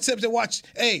 Then you watch,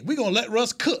 hey, we're going to let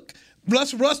Russ cook.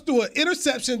 Russ threw an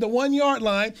interception at the 1-yard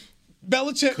line.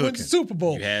 Belichick wins the Super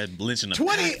Bowl. You had Lynch in the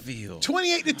backfield.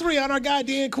 28-3 on our guy,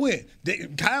 Dan Quinn.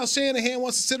 Kyle Shanahan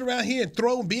wants to sit around here and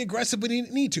throw and be aggressive when he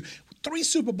need to. 3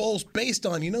 Super Bowls based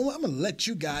on, I'm going to let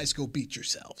you guys go beat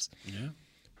yourselves. Yeah.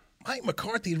 Mike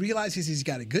McCarthy realizes he's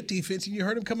got a good defense, and you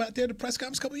heard him come out there to press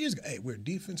conference a couple of years ago. Hey,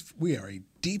 we are a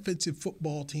defensive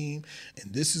football team,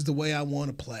 and this is the way I want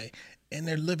to play. And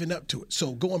they're living up to it.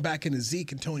 So going back into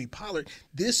Zeke and Tony Pollard,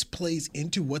 this plays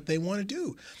into what they want to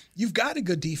do. You've got a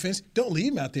good defense. Don't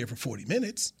leave him out there for 40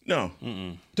 minutes. No.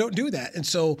 Don't do that. And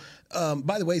so,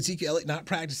 by the way, Zeke Elliott not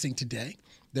practicing today.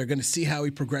 They're going to see how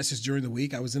he progresses during the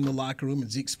week. I was in the locker room,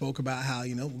 and Zeke spoke about how,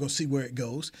 we're going to see where it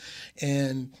goes.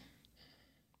 And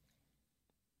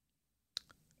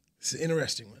it's an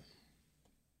interesting one.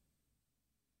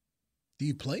 Do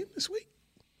you play him this week?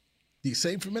 Do you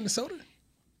save him for Minnesota?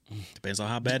 Depends on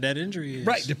how bad that injury is.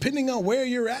 Right, depending on where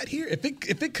you're at here. If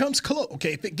it comes close,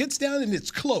 okay, if it gets down and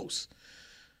it's close,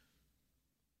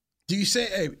 do you say,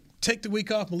 hey, take the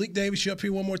week off, Malik Davis, you up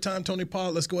here one more time, Tony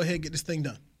Pollard, let's go ahead and get this thing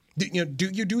done? Do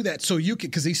you do that so you can,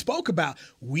 because he spoke about,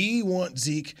 we want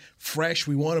Zeke fresh,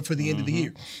 we want him for the end of the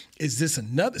year. Is this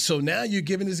another? So now you're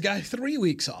giving this guy 3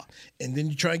 weeks off, and then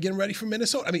you try and get him ready for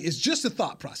Minnesota. I mean, it's just a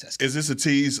thought process. Is this a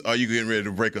tease, or are you getting ready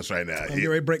to break us right now? I'm getting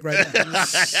ready to break right now. I'm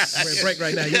ready to break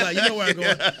right now. You know where I'm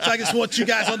going. So I just want you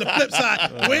guys on the flip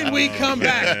side. When we come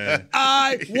back,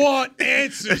 I want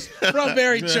answers from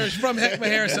Barry Church, from Heckma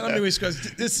Harrison. I'm Louis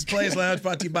Scruggs. This is Players Lounge,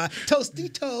 brought to you by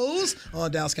Tostitos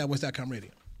on DallasCowboys.com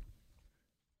radio.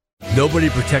 Nobody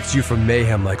protects you from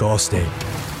mayhem like Allstate.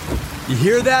 You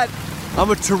hear that? I'm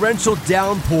a torrential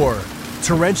downpour.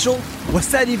 Torrential? What's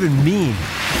that even mean?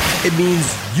 It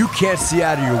means you can't see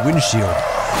out of your windshield.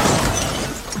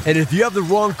 And if you have the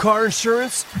wrong car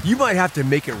insurance, you might have to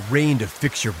make it rain to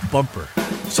fix your bumper.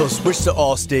 So switch to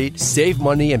Allstate, save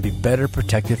money, and be better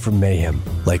protected from mayhem,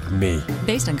 like me.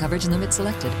 Based on coverage and limits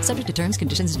selected, subject to terms,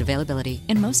 conditions, and availability.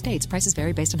 In most states, prices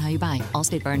vary based on how you buy.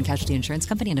 Allstate Bar and Casualty Insurance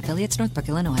Company and affiliates, Northbrook,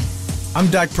 Illinois. I'm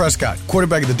Dak Prescott,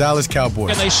 quarterback of the Dallas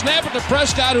Cowboys. And they snap it to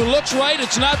Prescott, who looks right.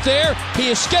 It's not there.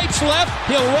 He escapes left.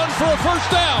 He'll run for a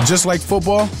first down. Just like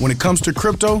football, when it comes to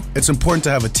crypto, it's important to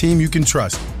have a team you can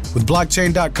trust. With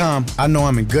blockchain.com, I know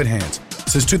I'm in good hands.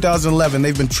 Since 2011,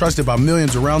 they've been trusted by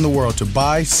millions around the world to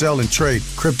buy, sell, and trade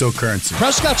cryptocurrency.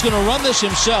 Prescott's going to run this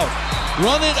himself.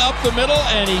 Run it up the middle,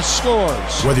 and he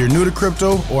scores. Whether you're new to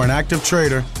crypto or an active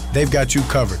trader, they've got you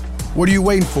covered. What are you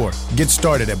waiting for? Get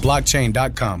started at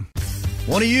blockchain.com.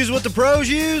 Want to use what the pros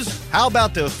use? How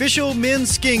about the official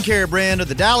men's skincare brand of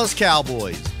the Dallas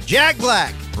Cowboys, Jack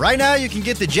Black? Right now, you can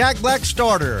get the Jack Black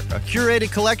Starter, a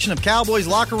curated collection of Cowboys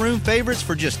locker room favorites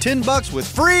for just $10 with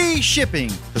free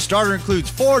shipping. The starter includes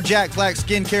 4 Jack Black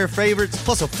skincare favorites,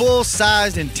 plus a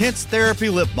full-sized intense therapy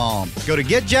lip balm. Go to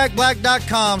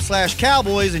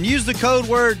getjackblack.com/Cowboys and use the code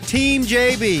word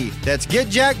TEAMJB. That's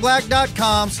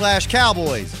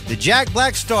getjackblack.com/Cowboys. The Jack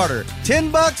Black Starter,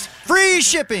 $10, free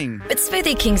shipping. It's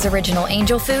Smoothie King's original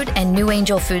Angel Food and new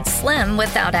Angel Food Slim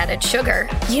without added sugar.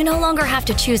 You no longer have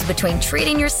to choose between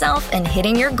treating yourself and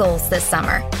hitting your goals this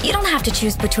summer. You don't have to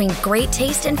choose between great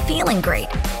taste and feeling great.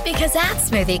 Because at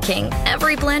Smoothie King,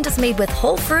 every blend is made with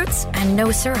whole fruits and no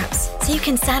syrups, so you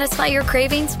can satisfy your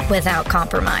cravings without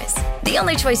compromise. The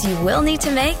only choice you will need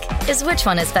to make is which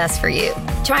one is best for you.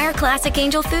 Try our classic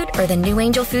Angel Food or the new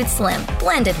Angel Food Slim,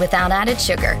 blended without added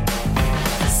sugar.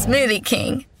 Smoothie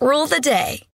King, rule the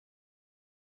day.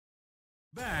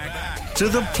 Back to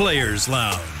the Players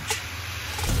Lounge.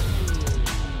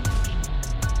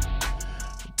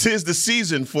 'Tis the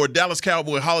season for Dallas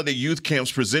Cowboy Holiday Youth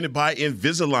Camps presented by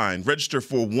Invisalign. Register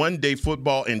for one-day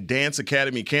football and dance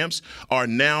academy camps are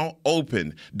now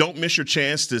open. Don't miss your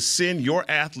chance to send your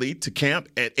athlete to camp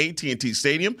at AT&T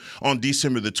Stadium on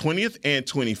December the 20th and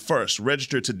 21st.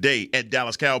 Register today at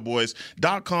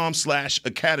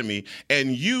dallascowboys.com/academy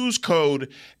and use code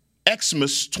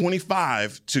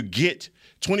XMAS25 to get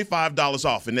 $25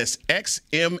 off, and that's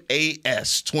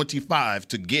XMAS 25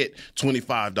 to get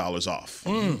 $25 off.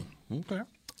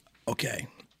 Okay.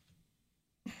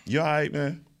 You all right,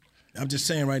 man? I'm just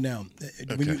saying right now,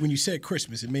 Okay. when you said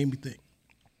Christmas, it made me think.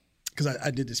 Because I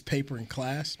did this paper in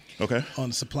class on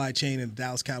the supply chain and the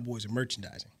Dallas Cowboys and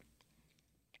merchandising.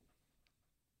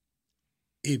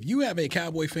 If you have a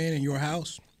Cowboy fan in your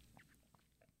house,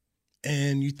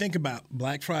 and you think about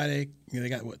Black Friday, they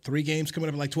got, 3 games coming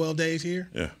up in like 12 days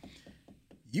here? Yeah.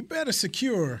 You better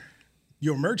secure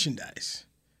your merchandise.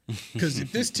 Because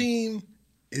if this team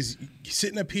is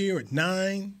sitting up here at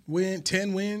 10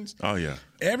 wins. Oh, yeah.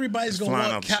 Everybody's going to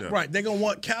flying want off the shelf. right. They're going to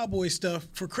want Cowboy stuff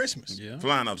for Christmas. Yeah.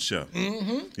 Flying off the shelf.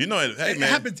 Mm-hmm. You know it. Hey, It man.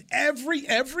 happens every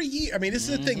year. I mean, this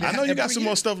is the thing. I know you got Every some year.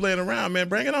 more stuff laying around, man.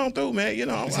 Bring it on through, man. You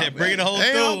know, Bring it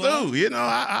on through. You know,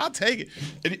 I'll take it.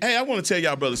 And, hey, I want to tell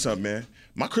y'all brothers something, man.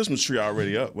 My Christmas tree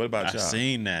already up. What about y'all? I've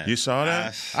seen that. You saw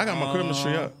that? I got my Christmas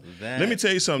tree up. Let me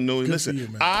tell you something, Newey. Listen, for you,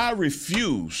 man. I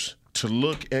refuse to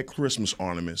look at Christmas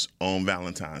ornaments on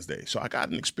Valentine's Day. So I got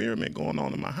an experiment going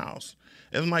on in my house.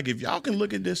 And I'm like, if y'all can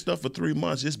look at this stuff for 3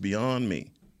 months, it's beyond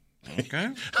me.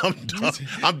 Okay. I'm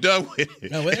done with it.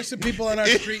 Now, there's some people on our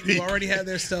street who already have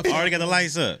their stuff. Already got the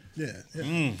lights up. Yeah.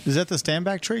 Is that the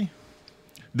stand-back tree?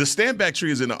 The stand-back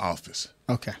tree is in the office.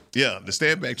 Okay. Yeah, the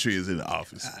stand-back tree is in the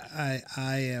office. I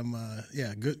am,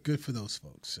 good for those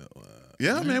folks. So,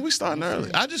 yeah, man, we starting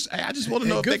early. I just want to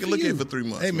know if good they can for look at you. it for 3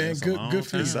 months. Hey, man, good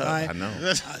for you. It's up. I know.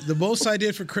 The most I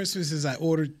did for Christmas is I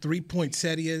ordered 3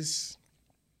 poinsettias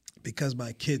because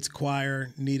my kids'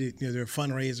 choir needed, their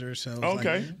fundraiser. So I was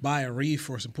like, buy a wreath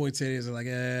for some poinsettias. I'm like,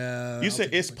 you said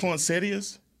it's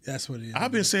poinsettias? That's what it is.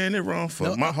 I've been saying it wrong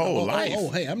for my whole life.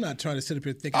 Oh, hey, I'm not trying to sit up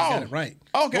here thinking I got it right.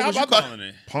 Okay, What was you calling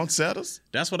it? Poinsettias?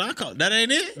 That's what I call it. That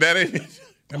ain't it? That ain't it.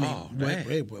 I mean,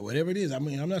 whatever it is. I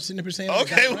mean, I'm not sitting up here saying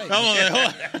Okay, I got it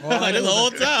right. Hold on. This whole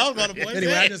time I was going to point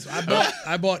Anyway,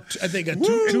 I bought I think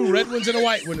two red ones and a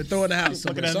white one to throw in the house.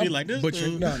 Looking at me like this, Butcher.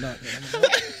 dude. No. I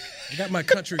got my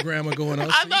country grammar going on.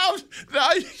 I know.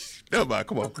 No, man,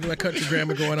 come on. Got my country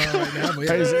grammar going on right now. But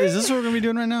Hey, is this what we're going to be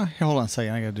doing right now? Here, hold on a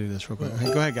second. I got to do this real quick. Hey,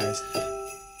 go ahead, guys.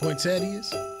 Poinsettia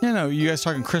is. Yeah, no, you guys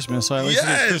talking Christmas, so I listen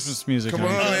to Christmas music. Come on,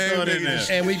 man.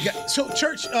 And we've got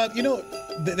church.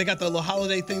 They got the little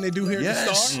holiday thing they do here at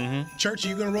the Star. Mm-hmm. Church, are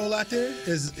you gonna roll out there?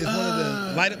 Is one of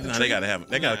the light up the No, tree?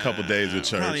 they got a couple days with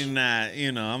church. Probably not.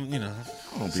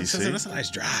 That's a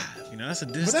nice drive. That's a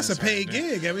distance. But that's a paid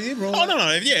gig. I mean, they roll. Oh no!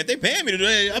 If they pay me to do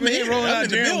it, I'm here. rolling I'm out in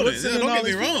the there. building. Don't get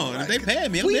me people, wrong. right? If they pay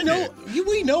me, I'm we in know. there.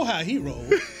 We know how he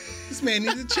rolls. This man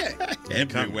needs a check.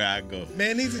 Everywhere I go.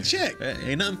 Man needs a check.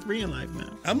 Ain't nothing free in life,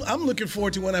 man. I'm looking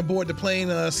forward to when I board the plane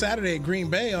Saturday at Green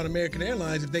Bay on American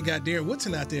Airlines. If they got Darren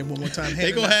Woodson out there one more time,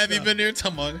 They gonna have you been there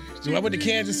tomorrow. So I went to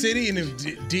Kansas City, and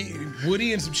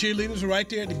Woody and some cheerleaders were right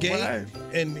there at the gate. Right.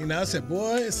 And I said,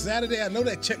 "Boy, it's Saturday. I know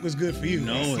that check was good for you."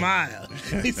 He smiled.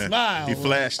 He smiled. He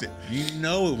flashed it. You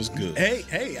know it was good.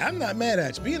 Hey, I'm not mad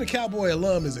at you. Being a Cowboy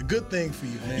alum is a good thing for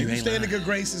you, man. You stay in the good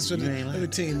graces for the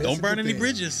team. Don't burn any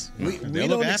bridges. We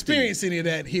don't experience any of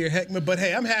that here, Heckman. But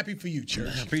hey, I'm happy for you,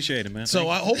 Church. I appreciate it, man. So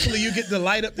hopefully you get to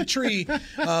light up the tree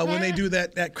when they do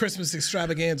that Christmas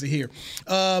extravaganza here.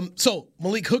 So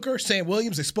Malik Hooker, Sam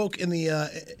Williams, they spoke in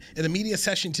the media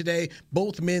session today.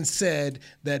 Both men said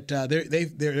that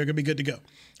they're going to be good to go.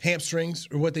 Hamstrings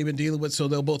are what they've been dealing with, so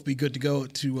they'll both be good to go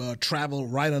to travel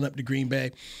right on up to Green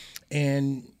Bay.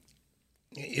 And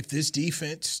if this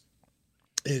defense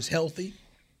is healthy,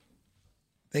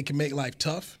 they can make life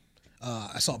tough.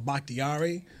 I saw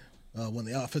Bakhtiari, one of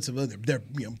the offensive, their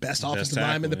best offensive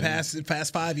lineman in the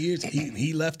past 5 years.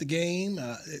 He left the game.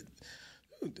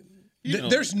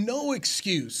 There's no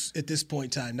excuse at this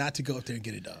point in time not to go up there and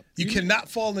get it up. You cannot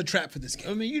fall in the trap for this game.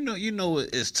 I mean, you know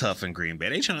it's tough in Green Bay.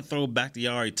 They trying to throw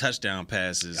Bakhtiari touchdown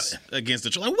passes against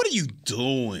the like. What are you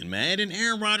doing, man? And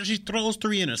Aaron Rodgers, he throws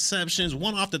 3 interceptions,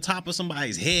 one off the top of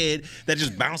somebody's head that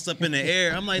just bounced up in the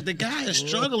air. I'm like, the guy is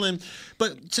struggling.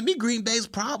 But to me, Green Bay's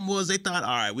problem was they thought, all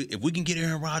right, if we can get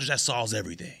Aaron Rodgers, that solves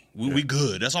everything. We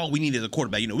good. That's all we need as a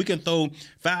quarterback. We can throw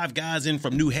 5 guys in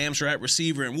from New Hampshire at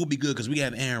receiver, and we'll be good because we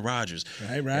have Aaron Rodgers.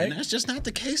 Right. And that's just not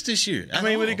the case this year. I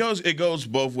mean, but it goes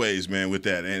both ways, man, with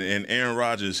that. And Aaron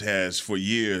Rodgers has, for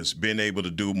years, been able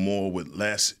to do more with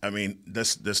less. I mean,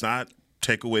 that's not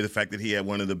take away the fact that he had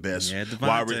one of the best. He had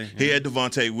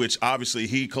Devontae, which obviously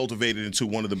he cultivated into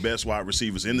one of the best wide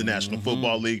receivers in the National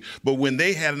Football League. But when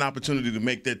they had an opportunity to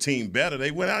make their team better,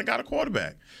 they went out and got a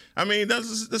quarterback. I mean,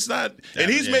 that's not.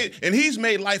 And he's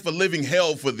made life a living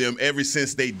hell for them ever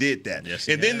since they did that. Yes,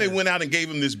 and then they went out and gave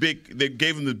him this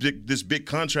big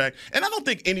contract. And I don't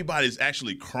think anybody's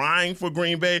actually crying for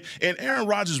Green Bay. And Aaron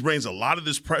Rodgers brings a lot of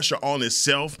this pressure on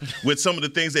himself with some of the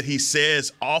things that he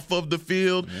says off of the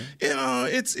field.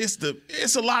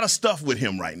 It's a lot of stuff with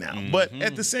him right now. But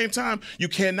at the same time, you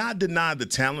cannot deny the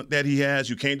talent that he has.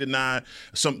 You can't deny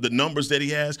the numbers that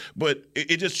he has. But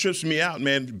it just trips me out,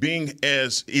 man. Being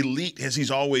as elite as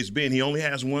he's always been, he only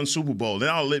has 1 Super Bowl. Then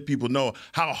I'll let people know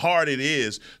how hard it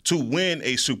is to win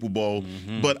a Super Bowl.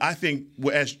 But I think,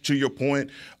 as to your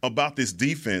point about this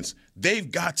defense,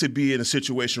 they've got to be in a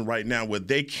situation right now where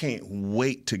they can't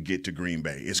wait to get to Green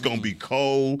Bay. It's going to be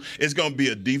cold. It's going to be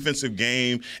a defensive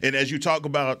game. And as you talk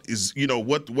about,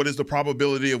 what is the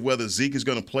probability of whether Zeke is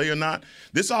going to play or not?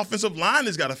 This offensive line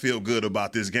has got to feel good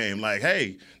about this game. Like,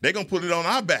 hey, they're going to put it on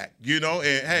our back, and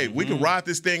hey, we can ride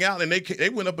this thing out. And they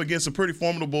went up against a pretty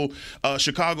formidable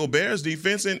Chicago Bears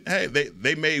defense, and hey,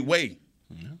 they made way.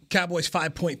 Cowboys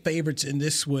 5-point favorites in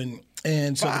this one.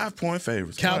 And so 5-point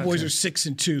favorites. Cowboys are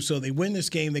 6-2, so they win this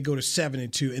game, they go to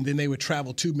 7-2, and then they would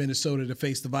travel to Minnesota to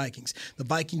face the Vikings. The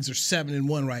Vikings are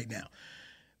 7-1 right now.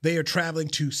 They are traveling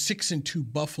to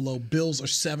 6-2 Buffalo. Bills are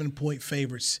 7-point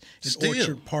favorites in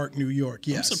Orchard Park, New York.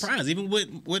 Yes, I'm surprised, even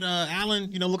with Allen,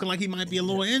 looking like he might be a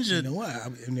little injured. You know what?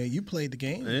 You played the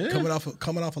game,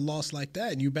 coming off a loss like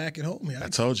that, and you back at home. I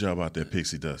told you about that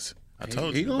pixie dust. I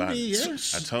told you about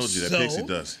it. I told you that pixie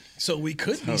dust. So we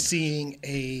could be seeing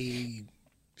a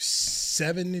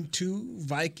 7-2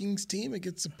 Vikings team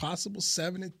against a possible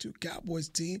 7-2 Cowboys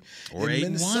team in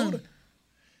Minnesota.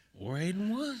 Or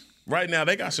 8-1. Right now,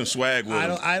 they got some swag with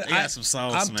them. They got some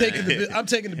sauce, I'm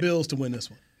taking the Bills to win this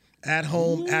one. At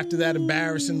home, after that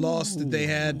embarrassing loss that they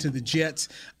had to the Jets,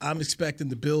 I'm expecting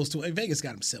the Bills to win. Vegas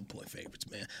got them 7-point favorites,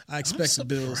 man. I expect the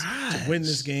Bills to win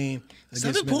this game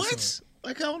against 7 Minnesota.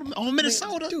 Like on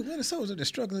Minnesota? Dude, Minnesota, they're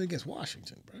struggling against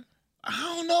Washington, bro. I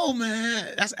don't know,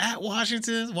 man. That's at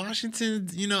Washington. Washington,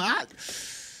 I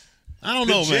don't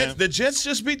know, man. The Jets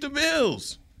just beat the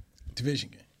Bills. Division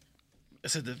game.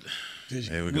 That's a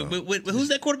There we go. Who's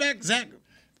that quarterback? Zach?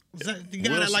 The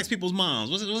guy that likes people's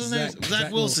moms. What's his name? Zach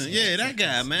Wilson. Yeah, that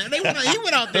guy, man. He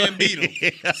went out there and beat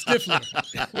him.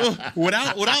 Stifler.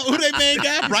 Without who they main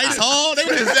guy? Bryce Hall?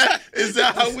 Is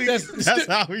that how we? That's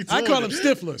how we I call him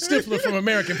Stifler. Stifler from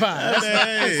American Pie.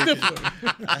 That's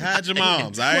Stifler. Hide your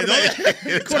moms. All right?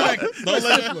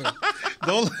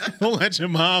 Don't let your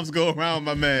moms go around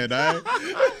my man. All right?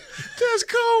 That's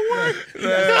cold work. You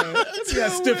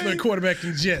got Stifler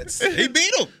quarterbacking Jets. He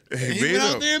beat him. He went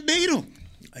out there and beat him.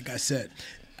 Like I said,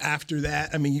 after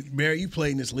that, I mean, Barry, you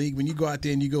played in this league. When you go out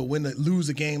there and you go lose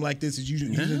a game like this, you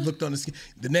looked on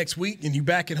the next week and you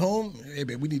back at home. Hey,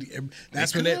 man, we need.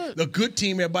 That's when the good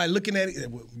team, everybody looking at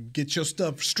it, get your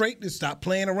stuff straight and stop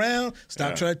playing around.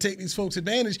 Stop trying to take these folks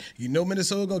advantage. You know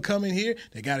Minnesota gonna come in here.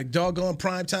 They got a doggone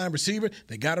primetime receiver.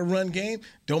 They got a run game.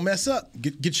 Don't mess up.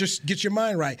 Get your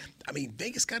mind right. I mean,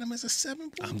 Vegas got him as a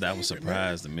 7-point. That was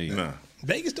surprise to me. Nah.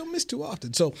 Vegas don't miss too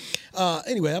often. So,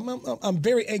 anyway, I'm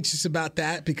very anxious about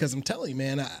that because I'm telling you,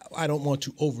 man, I don't want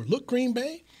to overlook Green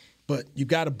Bay, but you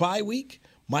got a bye week.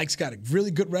 Mike's got a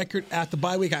really good record at the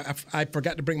bye week. I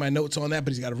forgot to bring my notes on that,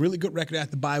 but he's got a really good record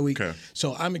at the bye week. Okay.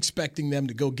 So I'm expecting them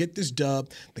to go get this dub.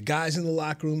 The guys in the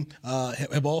locker room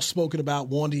have all spoken about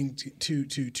wanting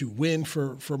to win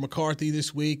for McCarthy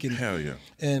this week. And, hell yeah.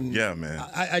 And yeah, man.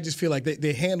 I just feel like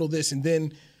they handle this, and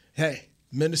then, hey,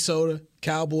 Minnesota,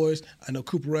 Cowboys. I know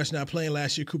Cooper Rush not playing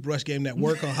last year. Cooper Rush gave him that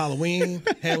work on Halloween,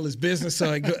 handle his business.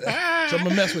 So I'm going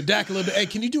to mess with Dak a little bit. Hey,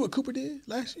 can you do what Cooper did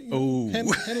last year? Oh.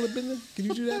 Handle the business? Can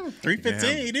you do that?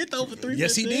 315. He did throw for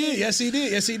 315. Yes,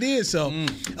 he did. So,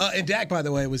 and Dak, by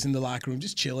the way, was in the locker room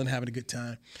just chilling, having a good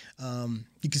time.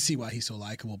 You can see why he's so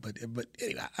likable. But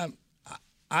anyway,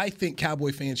 I think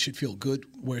Cowboy fans should feel good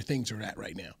where things are at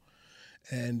right now.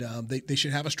 And they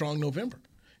should have a strong November.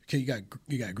 Okay,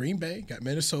 you got Green Bay, you got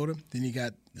Minnesota, then you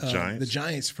got the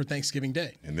Giants for Thanksgiving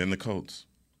Day, and then the Colts.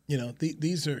 You know,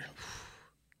 these are,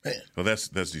 man. Well, that's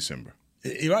December.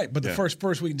 You're right, but the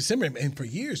first week of December, and for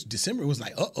years, December was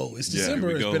like, it's December.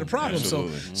 It's been a problem.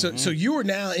 Absolutely. So you are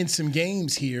now in some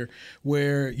games here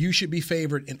where you should be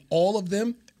favored in all of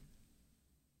them.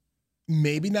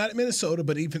 Maybe not at Minnesota,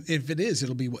 but even if it is,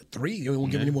 it'll be, 3? It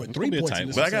won't give any more than 3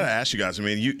 points. But I got to ask you guys, I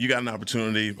mean, you got an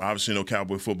opportunity, obviously,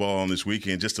 Cowboy football on this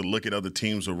weekend, just to look at other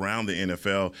teams around the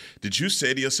NFL. Did you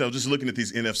say to yourself, just looking at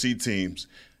these NFC teams,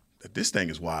 that this thing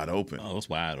is wide open? Oh, it's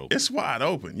wide open. It's wide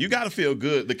open. You got to feel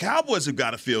good. The Cowboys have got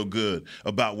to feel good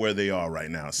about where they are right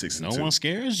now, 6-2. No one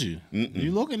scares you.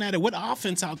 You're looking at it. What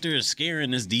offense out there is scaring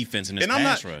this defense and this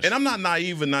pass rush? And I'm not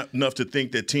naive enough to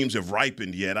think that teams have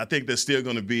ripened yet. I think there's still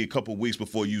going to be a couple weeks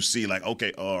before you see, like,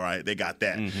 okay, all right, they got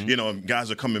that. You know,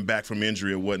 guys are coming back from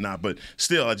injury or whatnot. But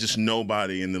still, just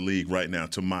nobody in the league right now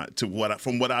from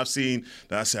what I've seen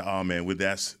that I said, oh man,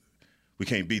 we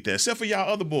can't beat that. Except for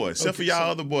y'all other boys.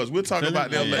 We'll talk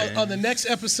about them later. On the next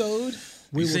episode,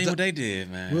 we will what they did,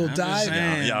 man. We'll dive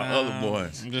in. Y'all other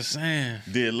boys. I'm just saying.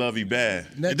 Did Lovey bad.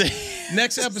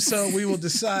 Next episode, we will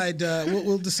decide.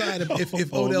 We'll decide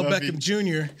if Odell Beckham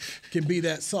Jr. can be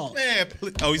that salt. Man,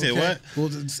 you said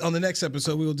what? On the next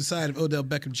episode, we will decide if Odell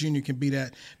Beckham Jr. can be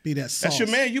that salt. That's your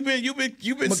man. You've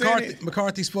been saying it.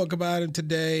 McCarthy spoke about it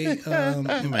today.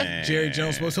 Jerry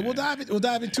Jones spoke. So we'll dive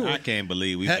into it. I can't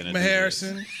believe we. Heckma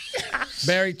Harrison,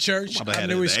 Barry Church. I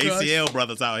knew the ACL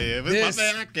brothers out here. I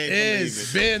can't believe it.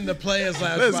 Been the Players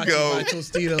Lounge. Let's go. By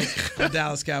Tostitos on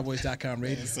DallasCowboys.com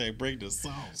radio. Say break the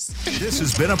sauce. This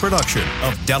has been a production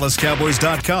of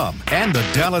DallasCowboys.com and the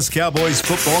Dallas Cowboys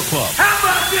Football Club. How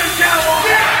about this,